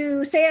back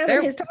to Sam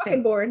and his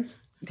talking board.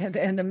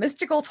 And the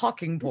mystical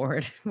talking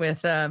board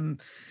with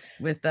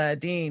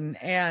Dean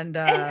and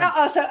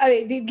also,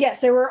 I mean,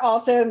 yes, there were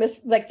also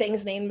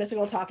things named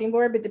mystical talking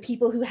board, but the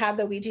people who had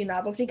the Ouija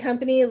novelty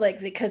company,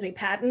 because they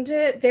patented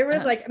it, there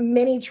was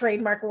many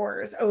trademark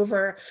wars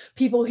over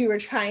people who were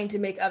trying to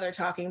make other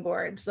talking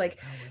boards.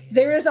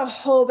 There is a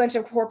whole bunch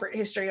of corporate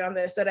history on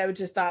this that I would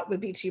just thought would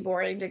be too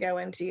boring to go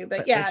into,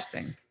 but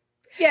interesting.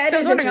 Yeah, so I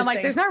was wondering, I'm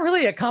like, there's not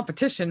really a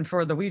competition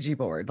for the Ouija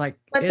board. But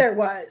there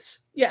was.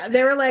 Yeah,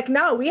 they were like,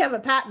 no, we have a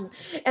patent.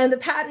 And the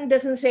patent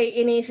doesn't say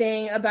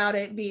anything about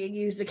it being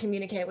used to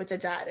communicate with the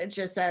dead. It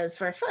just says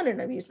for fun and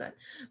amusement.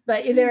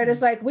 But they're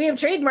just like, we have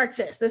trademarked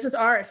this. This is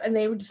ours. And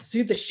they would just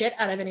sue the shit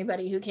out of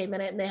anybody who came in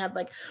it. And they had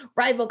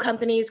rival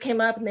companies came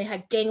up and they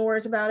had gang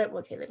wars about it. Well,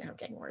 okay, they didn't have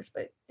gang wars,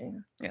 but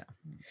yeah.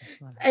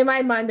 In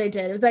my mind, they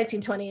did. It was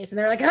 1920s. And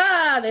they're like,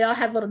 they all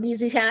had little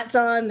music hats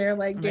on. They're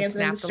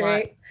dancing in the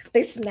street.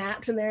 They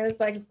snapped and they're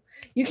just like,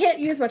 you can't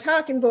use my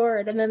talking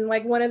board. And then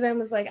one of them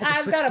was like,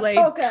 I've got a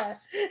polka.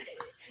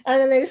 And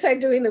then they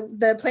started doing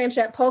the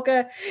planchette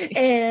polka.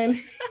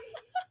 And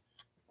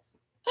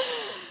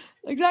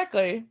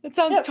exactly. That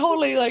sounds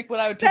totally like what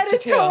I would picture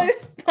too.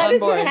 That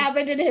is what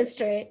happened in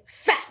history.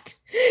 Fact.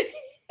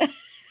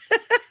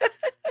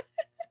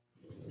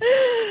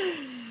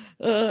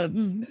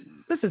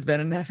 This has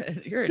been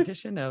your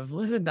edition of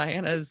Liz and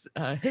Diana's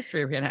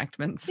history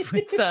reenactments.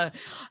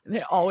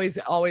 They always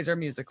are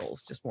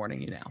musicals. Just warning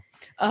you now.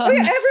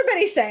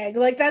 Everybody sang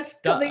that's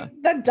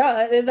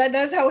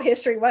that's how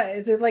history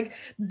was. It's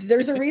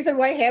there's a reason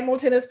why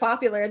Hamilton is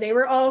popular. They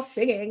were all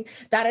singing.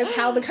 That is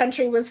how the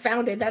country was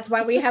founded. That's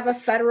why we have a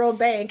federal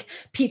bank.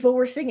 People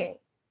were singing.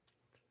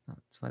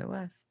 That's what it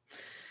was.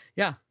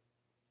 Yeah.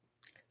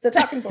 So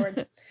talking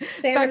board.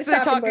 Sam back to the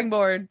talking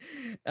board.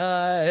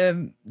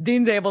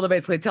 Dean's able to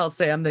basically tell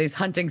Sam that he's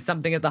hunting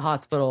something at the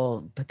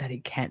hospital, but that he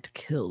can't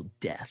kill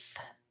death.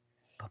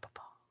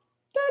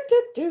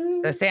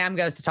 So Sam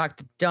goes to talk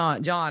to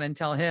John and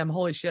tell him,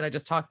 holy shit, I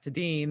just talked to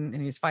Dean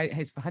and he's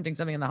hunting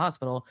something in the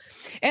hospital.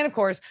 And of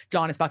course,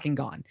 John is fucking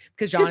gone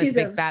because John is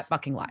a big fat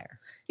fucking liar.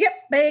 Yep,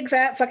 big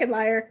fat fucking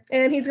liar.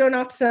 And he's going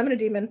off to summon a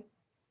demon.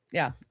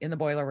 Yeah, in the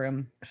boiler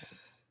room.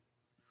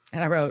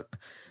 And I wrote,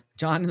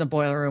 John in the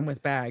boiler room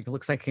with bag.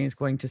 Looks like he's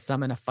going to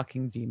summon a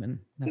fucking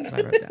demon. That's what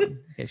I wrote down. In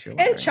case you're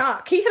wondering. And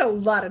chalk. He had a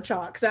lot of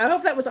chalk. So I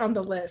hope that was on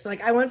the list.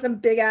 I want some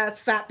big ass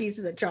fat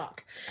pieces of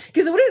chalk.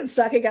 Because it wouldn't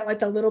suck. It got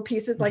the little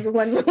pieces,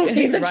 one little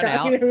piece of chalk.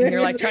 Out, and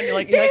you're trying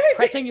to you're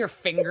pressing your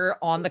finger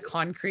on the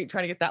concrete,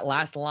 trying to get that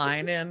last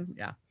line in.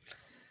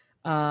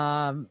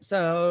 Yeah.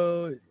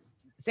 So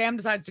Sam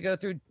decides to go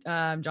through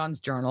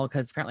John's journal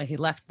because apparently he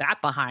left that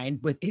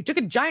behind. He took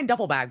a giant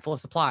duffel bag full of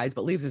supplies,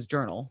 but leaves his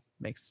journal.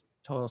 Makes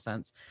total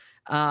sense.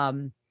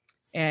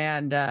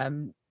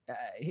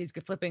 He's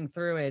flipping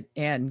through it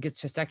and gets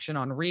to a section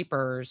on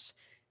Reapers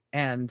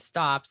and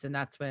stops. And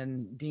that's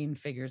when Dean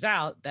figures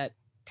out that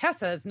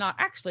Tessa is not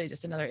actually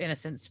just another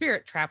innocent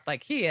spirit trapped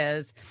like he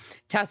is.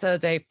 Tessa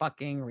is a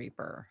fucking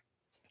Reaper.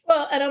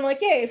 Well, and I'm like,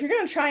 if you're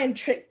going to try and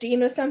trick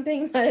Dean with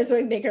something, might as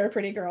well make her a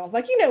pretty girl.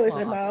 His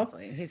MO.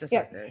 He's a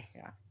sucker.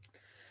 Yeah.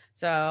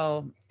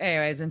 So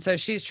anyways, and so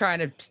she's trying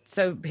to,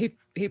 so he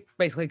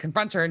basically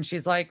confronts her and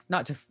she's like,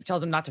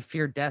 tells him not to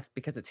fear death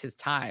because it's his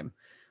time.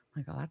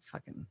 I'm like, oh, that's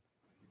fucking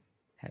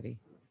heavy.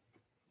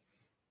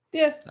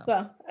 Yeah. So.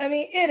 Well, I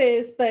mean, it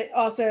is, but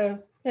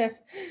also, so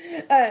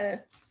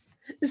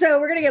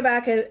we're going to go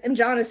back and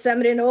John is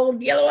summoning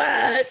old Yellow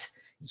Eyes.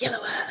 Yellow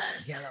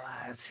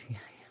Eyes.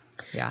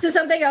 Yeah. So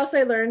something else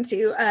I learned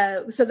too.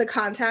 So the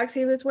contacts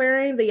he was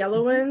wearing, the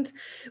yellow ones,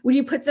 when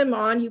you put them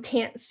on, you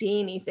can't see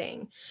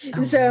anything.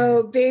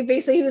 So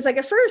basically, he was like,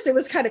 at first it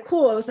was kind of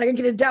cool. I was like, I'm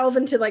going to delve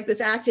into like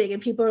this acting,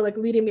 and people are like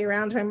leading me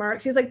around to my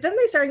marks. He's like, then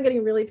they started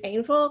getting really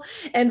painful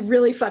and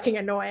really fucking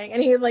annoying.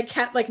 And he like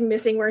kept like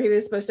missing where he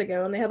was supposed to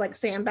go, and they had like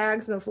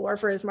sandbags on the floor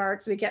for his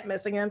marks, and he kept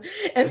missing him,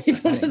 and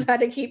people just had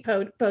to keep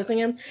posing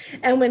him.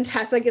 And when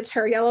Tessa gets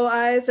her yellow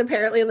eyes,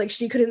 apparently like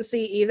she couldn't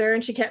see either,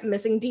 and she kept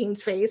missing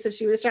Dean's face as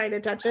she was trying to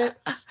touch it.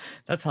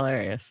 That's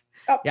hilarious.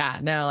 Yeah,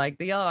 no, like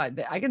the yellow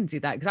I can see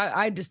that, because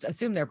I just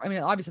assume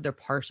obviously they're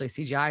partially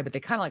CGI, but they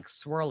kind of like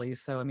swirly,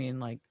 so I mean,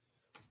 like,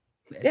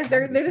 yeah,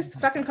 they're just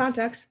fucking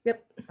contacts.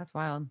 Yep, that's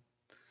wild.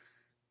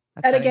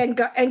 And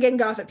again,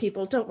 Gothic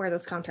people, don't wear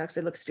those contacts,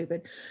 they look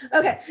stupid.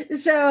 Okay,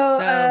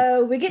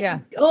 so we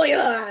get old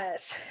yellow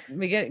eyes.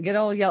 We get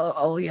old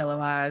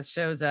yellow eyes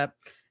shows up,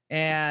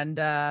 and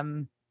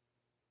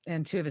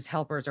two of his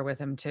helpers are with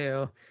him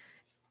too.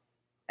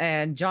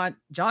 And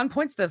John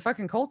points the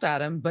fucking Colt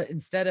at him, but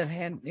instead of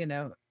handing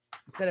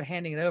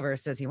it over,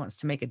 says he wants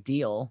to make a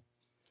deal.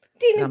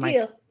 Deal.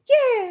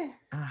 Yeah.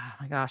 Oh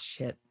my gosh,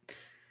 shit.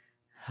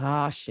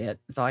 Oh shit.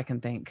 That's all I can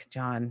think.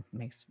 John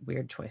makes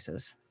weird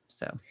choices.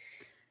 So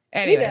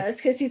anyways. He does,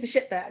 because he's a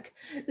shitbag.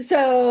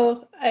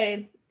 So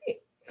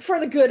for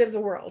the good of the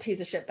world,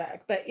 he's a shitbag.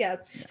 But yeah.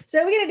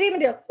 So we get a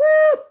demon deal.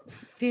 Woo!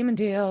 Demon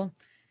deal.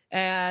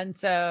 And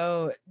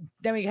so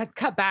then we had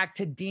cut back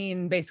to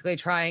Dean basically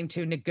trying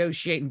to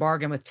negotiate and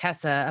bargain with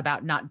Tessa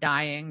about not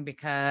dying,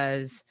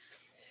 because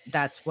he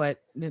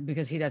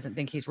doesn't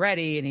think he's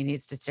ready and he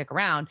needs to stick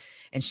around.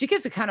 And she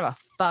gives a kind of a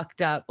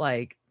fucked up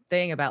like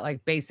thing about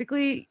like,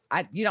 basically,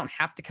 you don't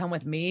have to come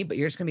with me, but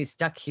you're just gonna be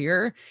stuck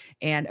here,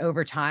 and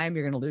over time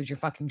you're gonna lose your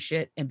fucking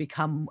shit and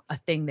become a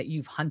thing that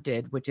you've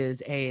hunted, which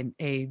is an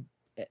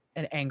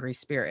angry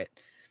spirit,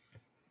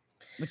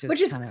 which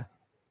is kind of.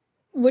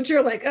 Which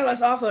you're like, oh,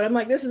 that's awful. And I'm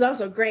like, this is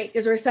also great,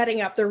 because we're setting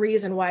up the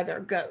reason why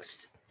they're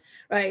ghosts,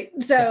 right?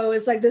 So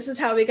it's like, this is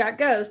how we got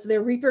ghosts. The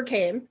Reaper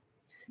came.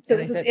 So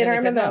this is in our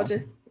mythology.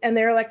 No. And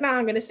they were like,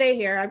 I'm going to stay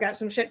here. I've got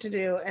some shit to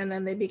do. And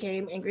then they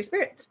became angry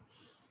spirits.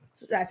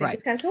 So I think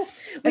it's kind of cool.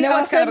 And there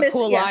was kind of a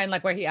cool line,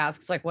 like where he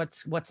asks, like,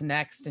 what's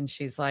next? And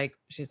she's like,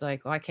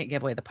 well, I can't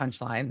give away the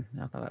punchline.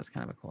 I thought that was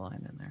kind of a cool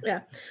line in there. Yeah.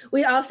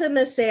 We also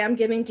miss Sam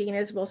giving Dean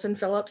his Wilson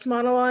Phillips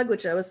monologue,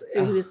 which he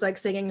was like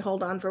singing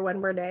Hold On for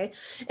One More Day.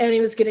 And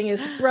he was getting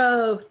his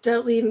bro,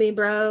 don't leave me,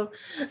 bro.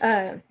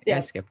 I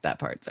skipped that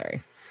part.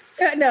 Sorry.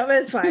 No,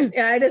 it's fine.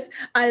 Yeah,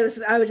 I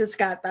just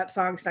got that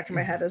song stuck in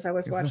my head as I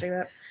was watching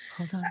it.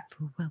 Hold on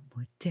for one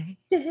more day.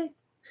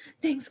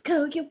 Things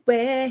go your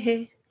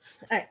way.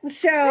 All right,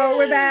 so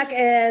we're back,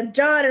 and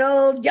John and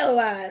old Yellow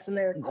Eyes, and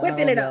they're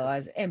whipping it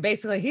up. And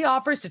basically, he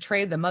offers to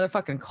trade the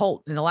motherfucking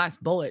Colt in the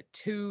last bullet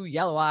to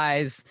Yellow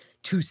Eyes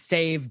to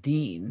save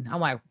Dean. I'm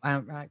like, I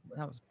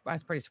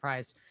was pretty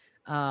surprised.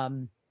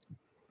 And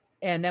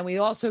then we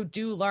also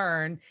do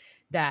learn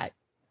that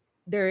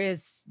there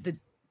is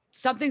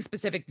something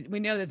specific. We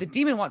know that the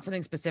demon wants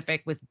something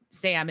specific with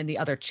Sam and the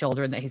other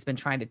children that he's been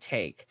trying to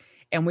take.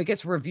 And we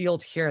gets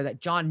revealed here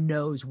that John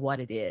knows what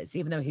it is,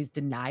 even though he's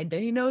denied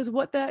that he knows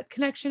what that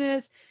connection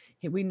is.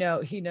 We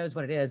know he knows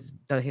what it is,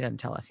 though he doesn't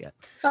tell us yet.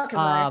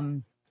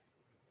 Fucking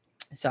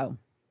so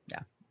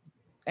yeah.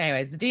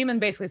 Anyways, the demon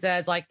basically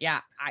says, like,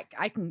 yeah,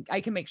 I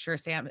can make sure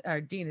Sam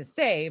or Dean is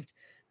saved,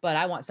 but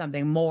I want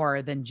something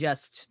more than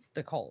just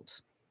the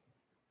Colt.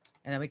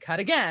 And then we cut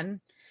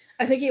again.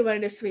 I think he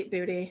wanted a sweet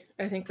booty.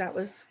 I think that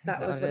was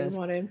what he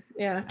wanted.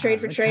 Yeah,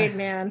 trade for trade,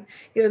 man.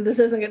 This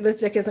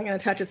dick isn't going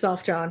to touch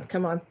itself, John.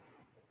 Come on.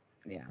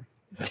 Yeah.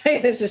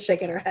 Diana's just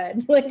shaking her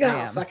head. Like,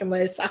 oh, fucking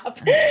let it stop.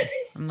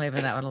 I'm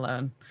leaving that one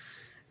alone.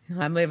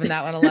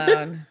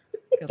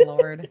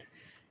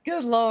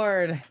 Good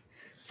Lord.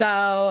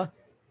 So,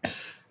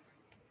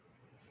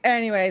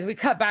 anyways, we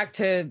cut back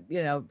to,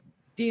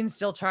 Dean's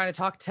still trying to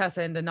talk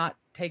Tessa into not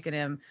taking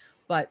him.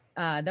 But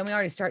then we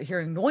already start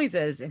hearing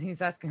noises, and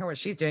he's asking her what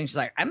she's doing. She's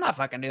like, I'm not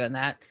fucking doing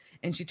that.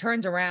 And she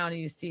turns around,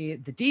 and you see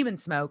the demon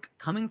smoke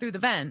coming through the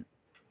vent.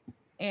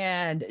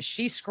 And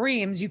she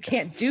screams, you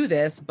can't do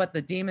this. But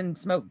the demon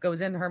smoke goes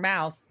in her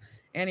mouth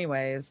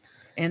anyways.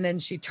 And then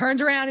she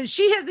turns around, and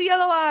she has the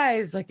yellow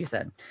eyes, like you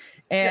said.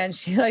 And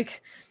she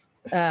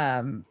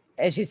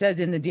as she says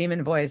in the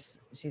demon voice,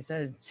 she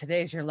says,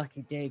 today's your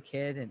lucky day,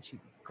 kid. And she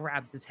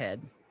grabs his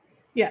head.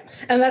 Yeah,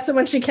 and that's the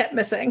one she kept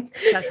missing.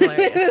 That's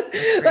hilarious.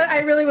 But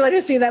I really would like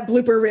to see that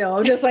blooper reel.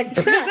 I'm just like,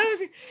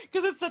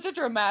 because it's such a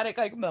dramatic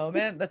like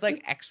moment that's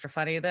like extra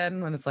funny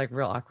then when it's like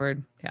real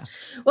awkward. Yeah.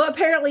 Well,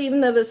 apparently,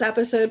 even though this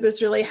episode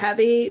was really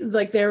heavy,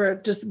 like they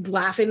were just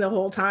laughing the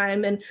whole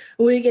time. And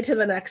when we get to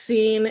the next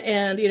scene,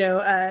 and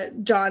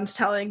John's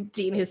telling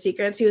Dean his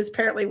secrets, he was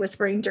apparently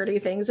whispering dirty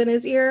things in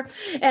his ear,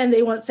 and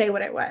they won't say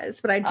what it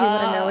was. But I do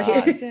want to know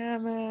what he.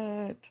 Damn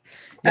it.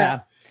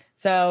 Yeah.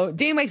 So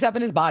Dean wakes up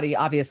in his body,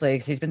 obviously,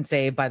 because he's been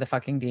saved by the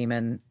fucking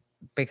demon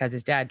because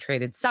his dad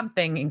traded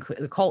something,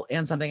 including the Colt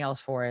and something else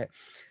for it.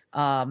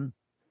 And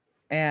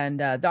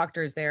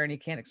doctor is there, and he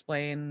can't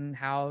explain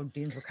how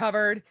Dean's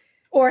recovered.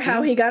 Or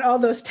how he got all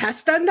those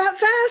tests done that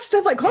fast.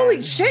 I'm like,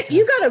 holy shit,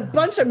 you got a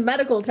bunch of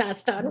medical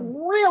tests done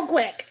real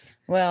quick.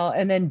 Well,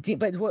 and then,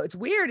 but what's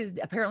weird is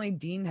apparently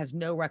Dean has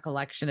no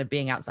recollection of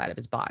being outside of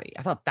his body.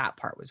 I thought that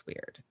part was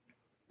weird.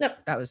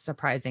 Yep. That was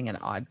surprising and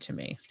odd to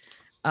me.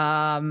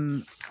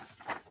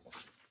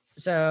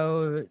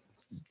 So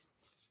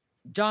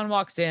John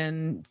walks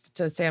in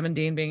to Sam and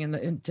Dean being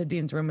into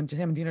Dean's room, and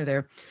Sam and Dean are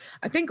there.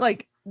 I think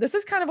like this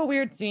is kind of a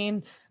weird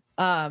scene.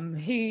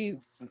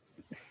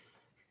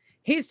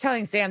 He's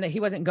telling Sam that he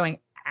wasn't going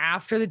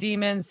after the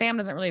demons. Sam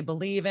doesn't really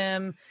believe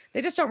him.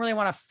 They just don't really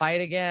want to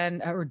fight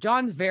again. Or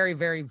John's very,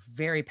 very,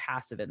 very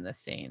passive in this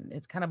scene.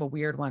 It's kind of a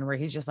weird one where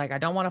he's just like, I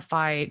don't want to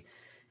fight.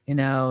 You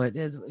know, it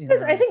is. You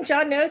know, I think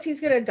John knows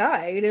he's going to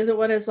die. He doesn't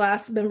want his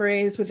last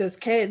memories with his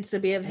kids to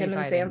be of him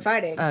and Sam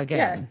fighting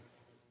again.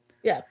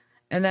 Yeah.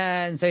 And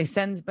then so he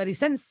sends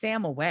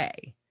Sam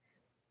away,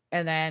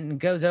 and then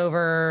goes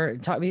over.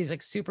 He's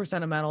like super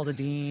sentimental to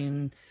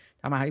Dean.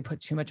 Talking about how he put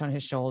too much on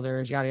his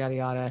shoulders, yada, yada,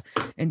 yada.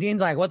 And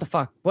Dean's like, what the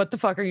fuck? What the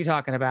fuck are you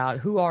talking about?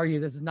 Who are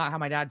you? This is not how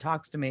my dad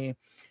talks to me.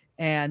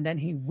 And then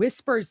he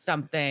whispers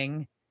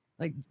something,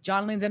 like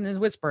John leans in and is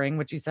whispering,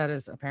 which he said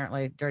is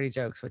apparently dirty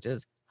jokes, which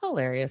is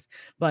hilarious,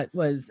 but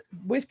was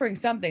whispering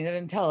something that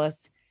didn't tell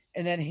us.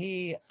 And then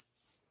he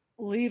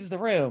leaves the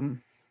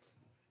room.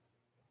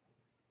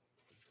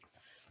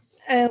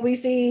 And we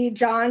see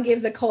John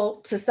give the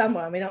Colt to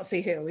someone. We don't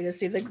see who. We just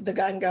see the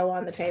gun go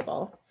on the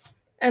table.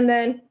 And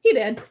then he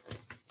did.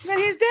 And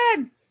he's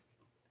dead.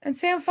 And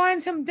Sam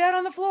finds him dead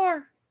on the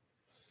floor.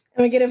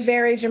 And we get a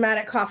very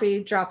dramatic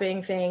coffee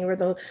dropping thing where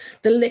the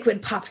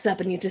liquid pops up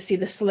and you just see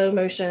the slow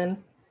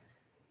motion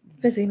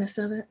busyness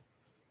of it.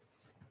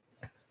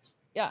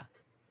 Yeah.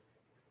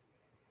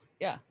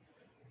 Yeah.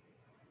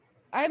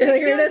 I'm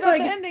curious about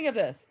the ending of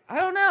this.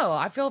 I don't know.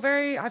 I feel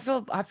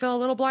a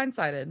little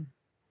blindsided.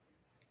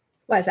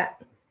 Why is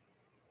that?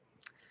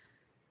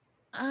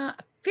 I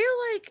feel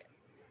like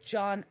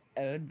John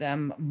owed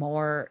them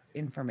more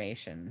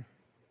information.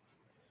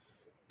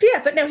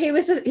 Yeah, but no, he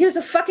was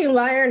a fucking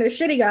liar and a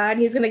shitty guy, and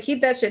he's going to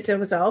keep that shit to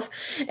himself.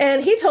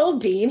 And he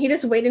told Dean, he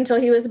just waited until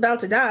he was about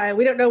to die.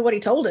 We don't know what he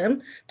told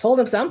him. Told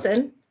him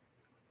something.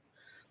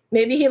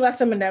 Maybe he left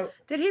them a note.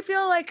 Did he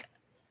feel like?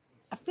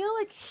 I feel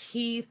like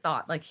he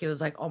thought like he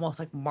was like almost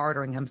like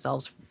martyring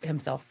himself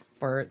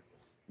for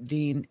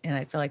Dean, and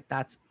I feel like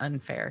that's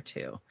unfair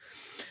too.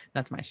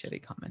 That's my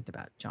shitty comment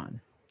about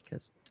John,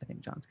 because I think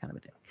John's kind of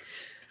a dick.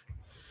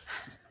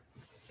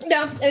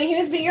 No, I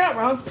mean you're not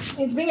wrong.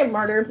 He's being a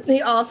martyr.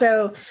 He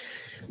also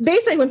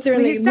basically went through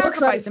and he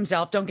sacrificed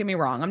himself. Don't get me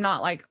wrong. I'm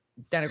not like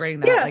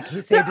denigrating that. Yeah, like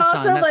he saved his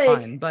son. That's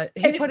fine. But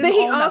he put him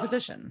all in that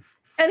position.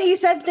 And he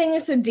said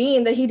things to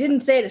Dean that he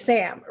didn't say to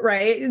Sam,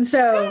 right? And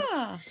so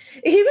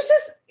he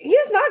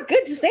was not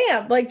good to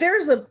Sam. Like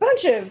there's a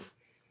bunch of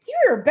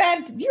you're a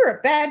bad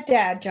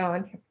dad,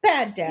 John. You're a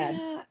bad dad.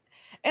 Yeah.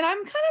 And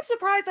I'm kind of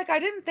surprised. Like I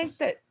didn't think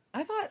that.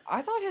 I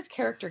thought his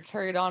character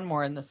carried on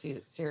more in the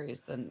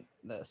series than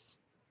this.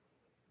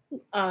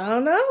 I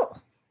don't know.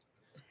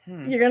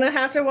 You're gonna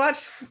have to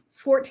watch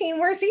 14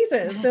 more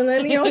seasons, and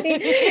then you'll see.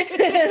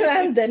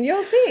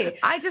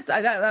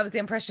 That was the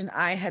impression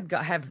I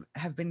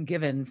have been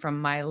given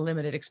from my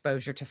limited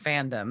exposure to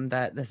fandom,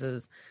 that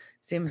this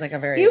seems like a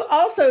very. You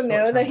also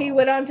know that he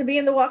went on to be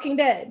in The Walking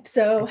Dead.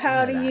 So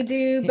how do you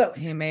do both?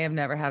 He may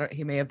have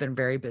he may have been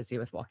very busy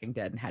with Walking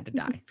Dead and had to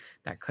die.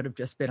 That could have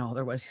just been all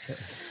there was to it.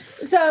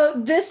 So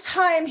this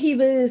time he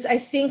was, I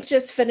think,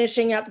 just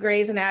finishing up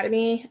Grey's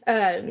Anatomy.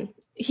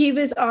 He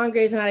was on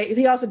Grey's Anatomy.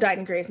 He also died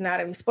in Grey's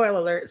Anatomy. Spoiler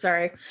alert,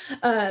 sorry.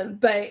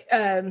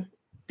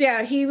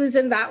 Yeah, he was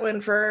in that one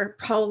for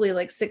probably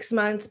like 6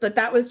 months, but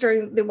that was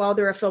while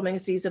they were filming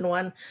season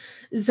 1.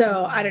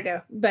 So I don't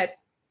know, but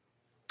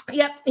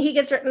yep, he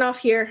gets written off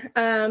here.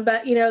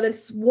 But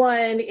this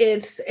one,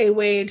 it's a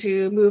way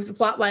to move the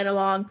plot line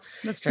along.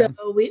 That's true.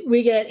 So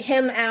we get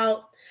him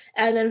out.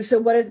 And then,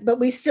 but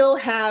we still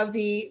have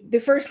the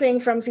first thing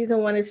from season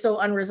 1 is still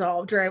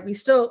unresolved, right?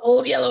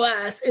 Old Yellow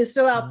Ass is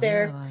still out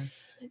there.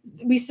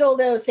 We still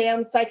know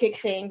Sam's psychic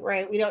thing,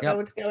 right? We don't know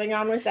what's going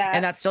on with that.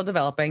 And that's still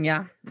developing,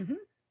 yeah. Mm-hmm.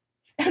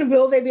 And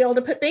will they be able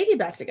to put Baby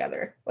back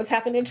together? What's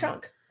happened in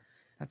Chunk?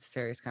 That's a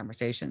serious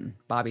conversation.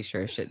 Bobby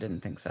sure as shit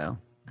didn't think so.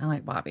 I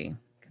like Bobby.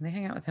 Can they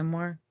hang out with him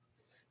more?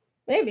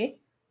 Maybe.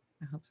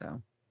 I hope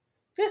so.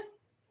 Yeah.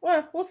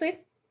 Well, we'll see.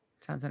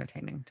 Sounds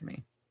entertaining to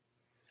me.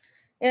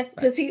 Yeah,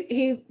 because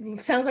he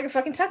sounds like a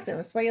fucking Texan.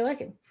 That's why you like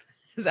him.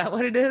 Is that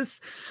what it is?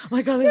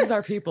 Like, oh, this is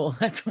our people.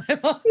 That's why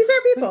these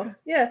are people.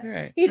 Yeah.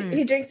 Right.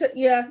 He drinks it.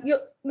 Yeah.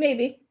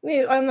 Maybe.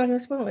 I'm not going to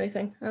spoil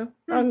anything.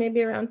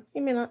 Maybe around. He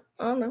may not.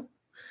 I don't know.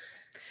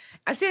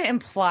 I've seen it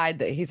implied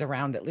that he's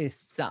around at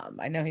least some.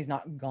 I know he's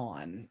not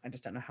gone. I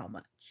just don't know how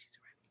much he's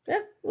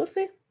around. Yeah, we'll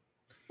see.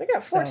 We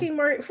got 14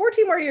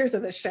 more years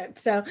of this shit.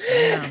 So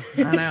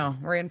I know.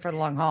 We're in for the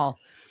long haul.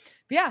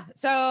 Yeah.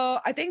 So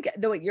I think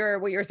what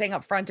you're saying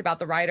up front about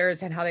the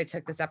writers and how they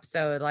took this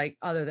episode, like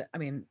other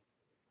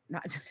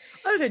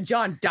than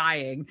John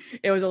dying,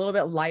 it was a little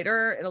bit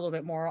lighter and a little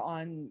bit more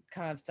on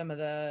kind of some of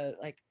the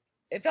like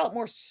it felt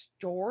more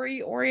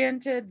story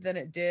oriented than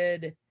it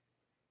did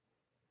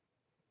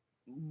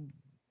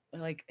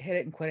like hit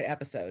it and quit it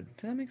episode.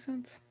 Does that make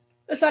sense?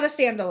 It's not a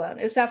standalone.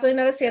 It's definitely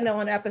not a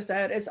standalone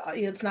episode.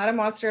 It's not a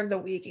monster of the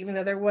week, even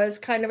though there was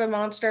kind of a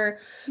monster.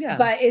 Yeah.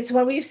 But it's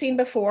one we've seen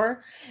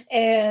before.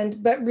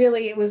 But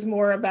really it was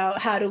more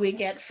about how do we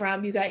get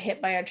from you got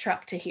hit by a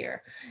truck to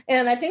here.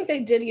 And I think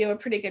they did a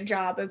pretty good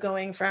job of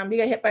going from you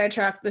got hit by a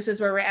truck, this is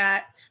where we're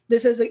at.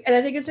 And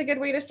I think it's a good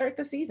way to start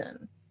the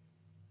season.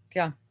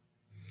 Yeah.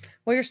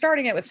 Well, you're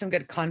starting it with some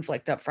good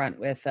conflict up front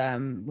with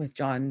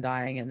John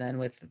dying, and then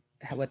with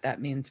what that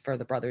means for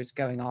the brothers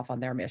going off on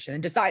their mission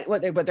and decide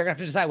what they're going to have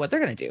to decide what they're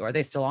going to do. Are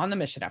they still on the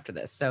mission after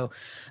this? So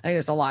I think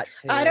there's a lot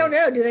to. I don't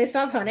know. Do they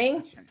stop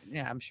hunting?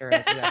 Yeah, I'm sure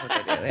that's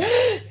what they do.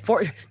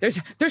 Yeah.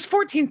 There's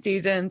 14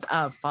 seasons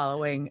of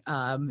following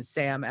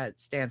Sam at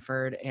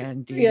Stanford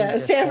and Dean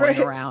just going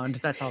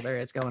around. That's all there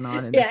is going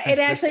on.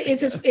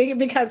 It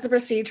becomes a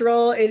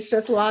procedural. It's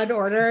just Law and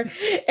Order,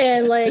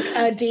 and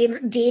like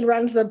Dean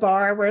runs the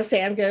bar where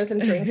Sam goes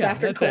and drinks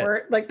after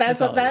court. Like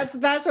that's what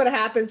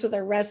happens with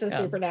the rest of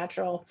Supernatural.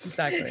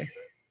 Exactly.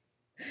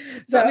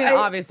 So I mean,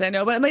 obviously I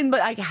know, but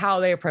like how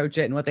they approach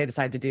it and what they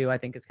decide to do, I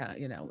think is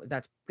kind of,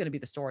 that's going to be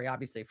the story,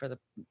 obviously, for the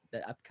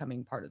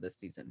upcoming part of this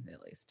season, at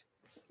least.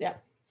 Yeah.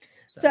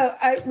 So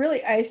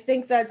I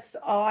think that's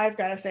all I've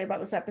got to say about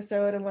this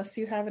episode, unless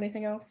you have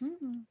anything else.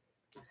 Mm-hmm.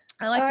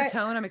 I like the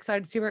tone. I'm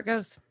excited to see where it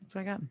goes. That's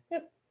what I got.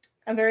 Yep.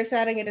 I'm very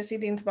sad I get to see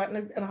Dean's butt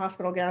in a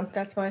hospital gown.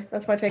 That's my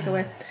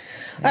takeaway.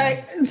 Yeah. All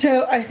right.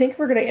 So I think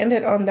we're going to end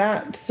it on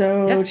that.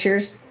 So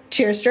Cheers,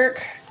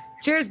 Dirk.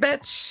 Cheers,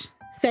 bitch.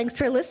 Thanks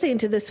for listening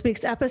to this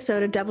week's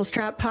episode of Devil's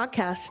Trap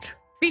Podcast.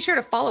 Be sure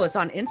to follow us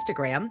on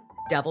Instagram,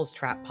 Devil's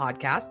Trap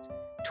Podcast,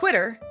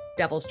 Twitter,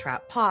 Devil's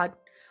Trap Pod,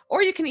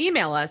 or you can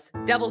email us,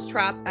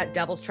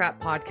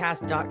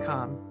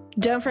 devilstrap@devilstrappodcast.com.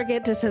 Don't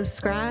forget to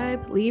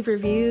subscribe, leave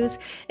reviews,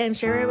 and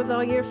share it with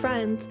all your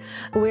friends.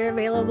 We're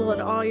available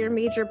at all your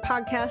major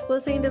podcast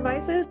listening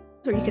devices,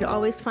 or you can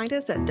always find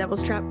us at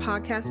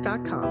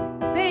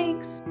devilstrappodcast.com.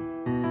 Thanks.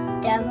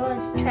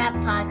 Devil's Trap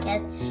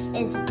Podcast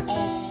is a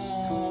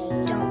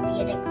Don't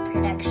Be a Dick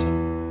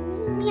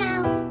production.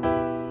 Meow.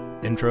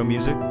 Intro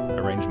music,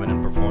 arrangement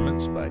and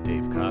performance by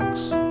Dave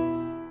Cox.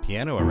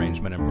 Piano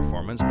arrangement and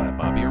performance by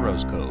Bobby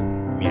Orozco.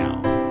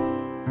 Meow.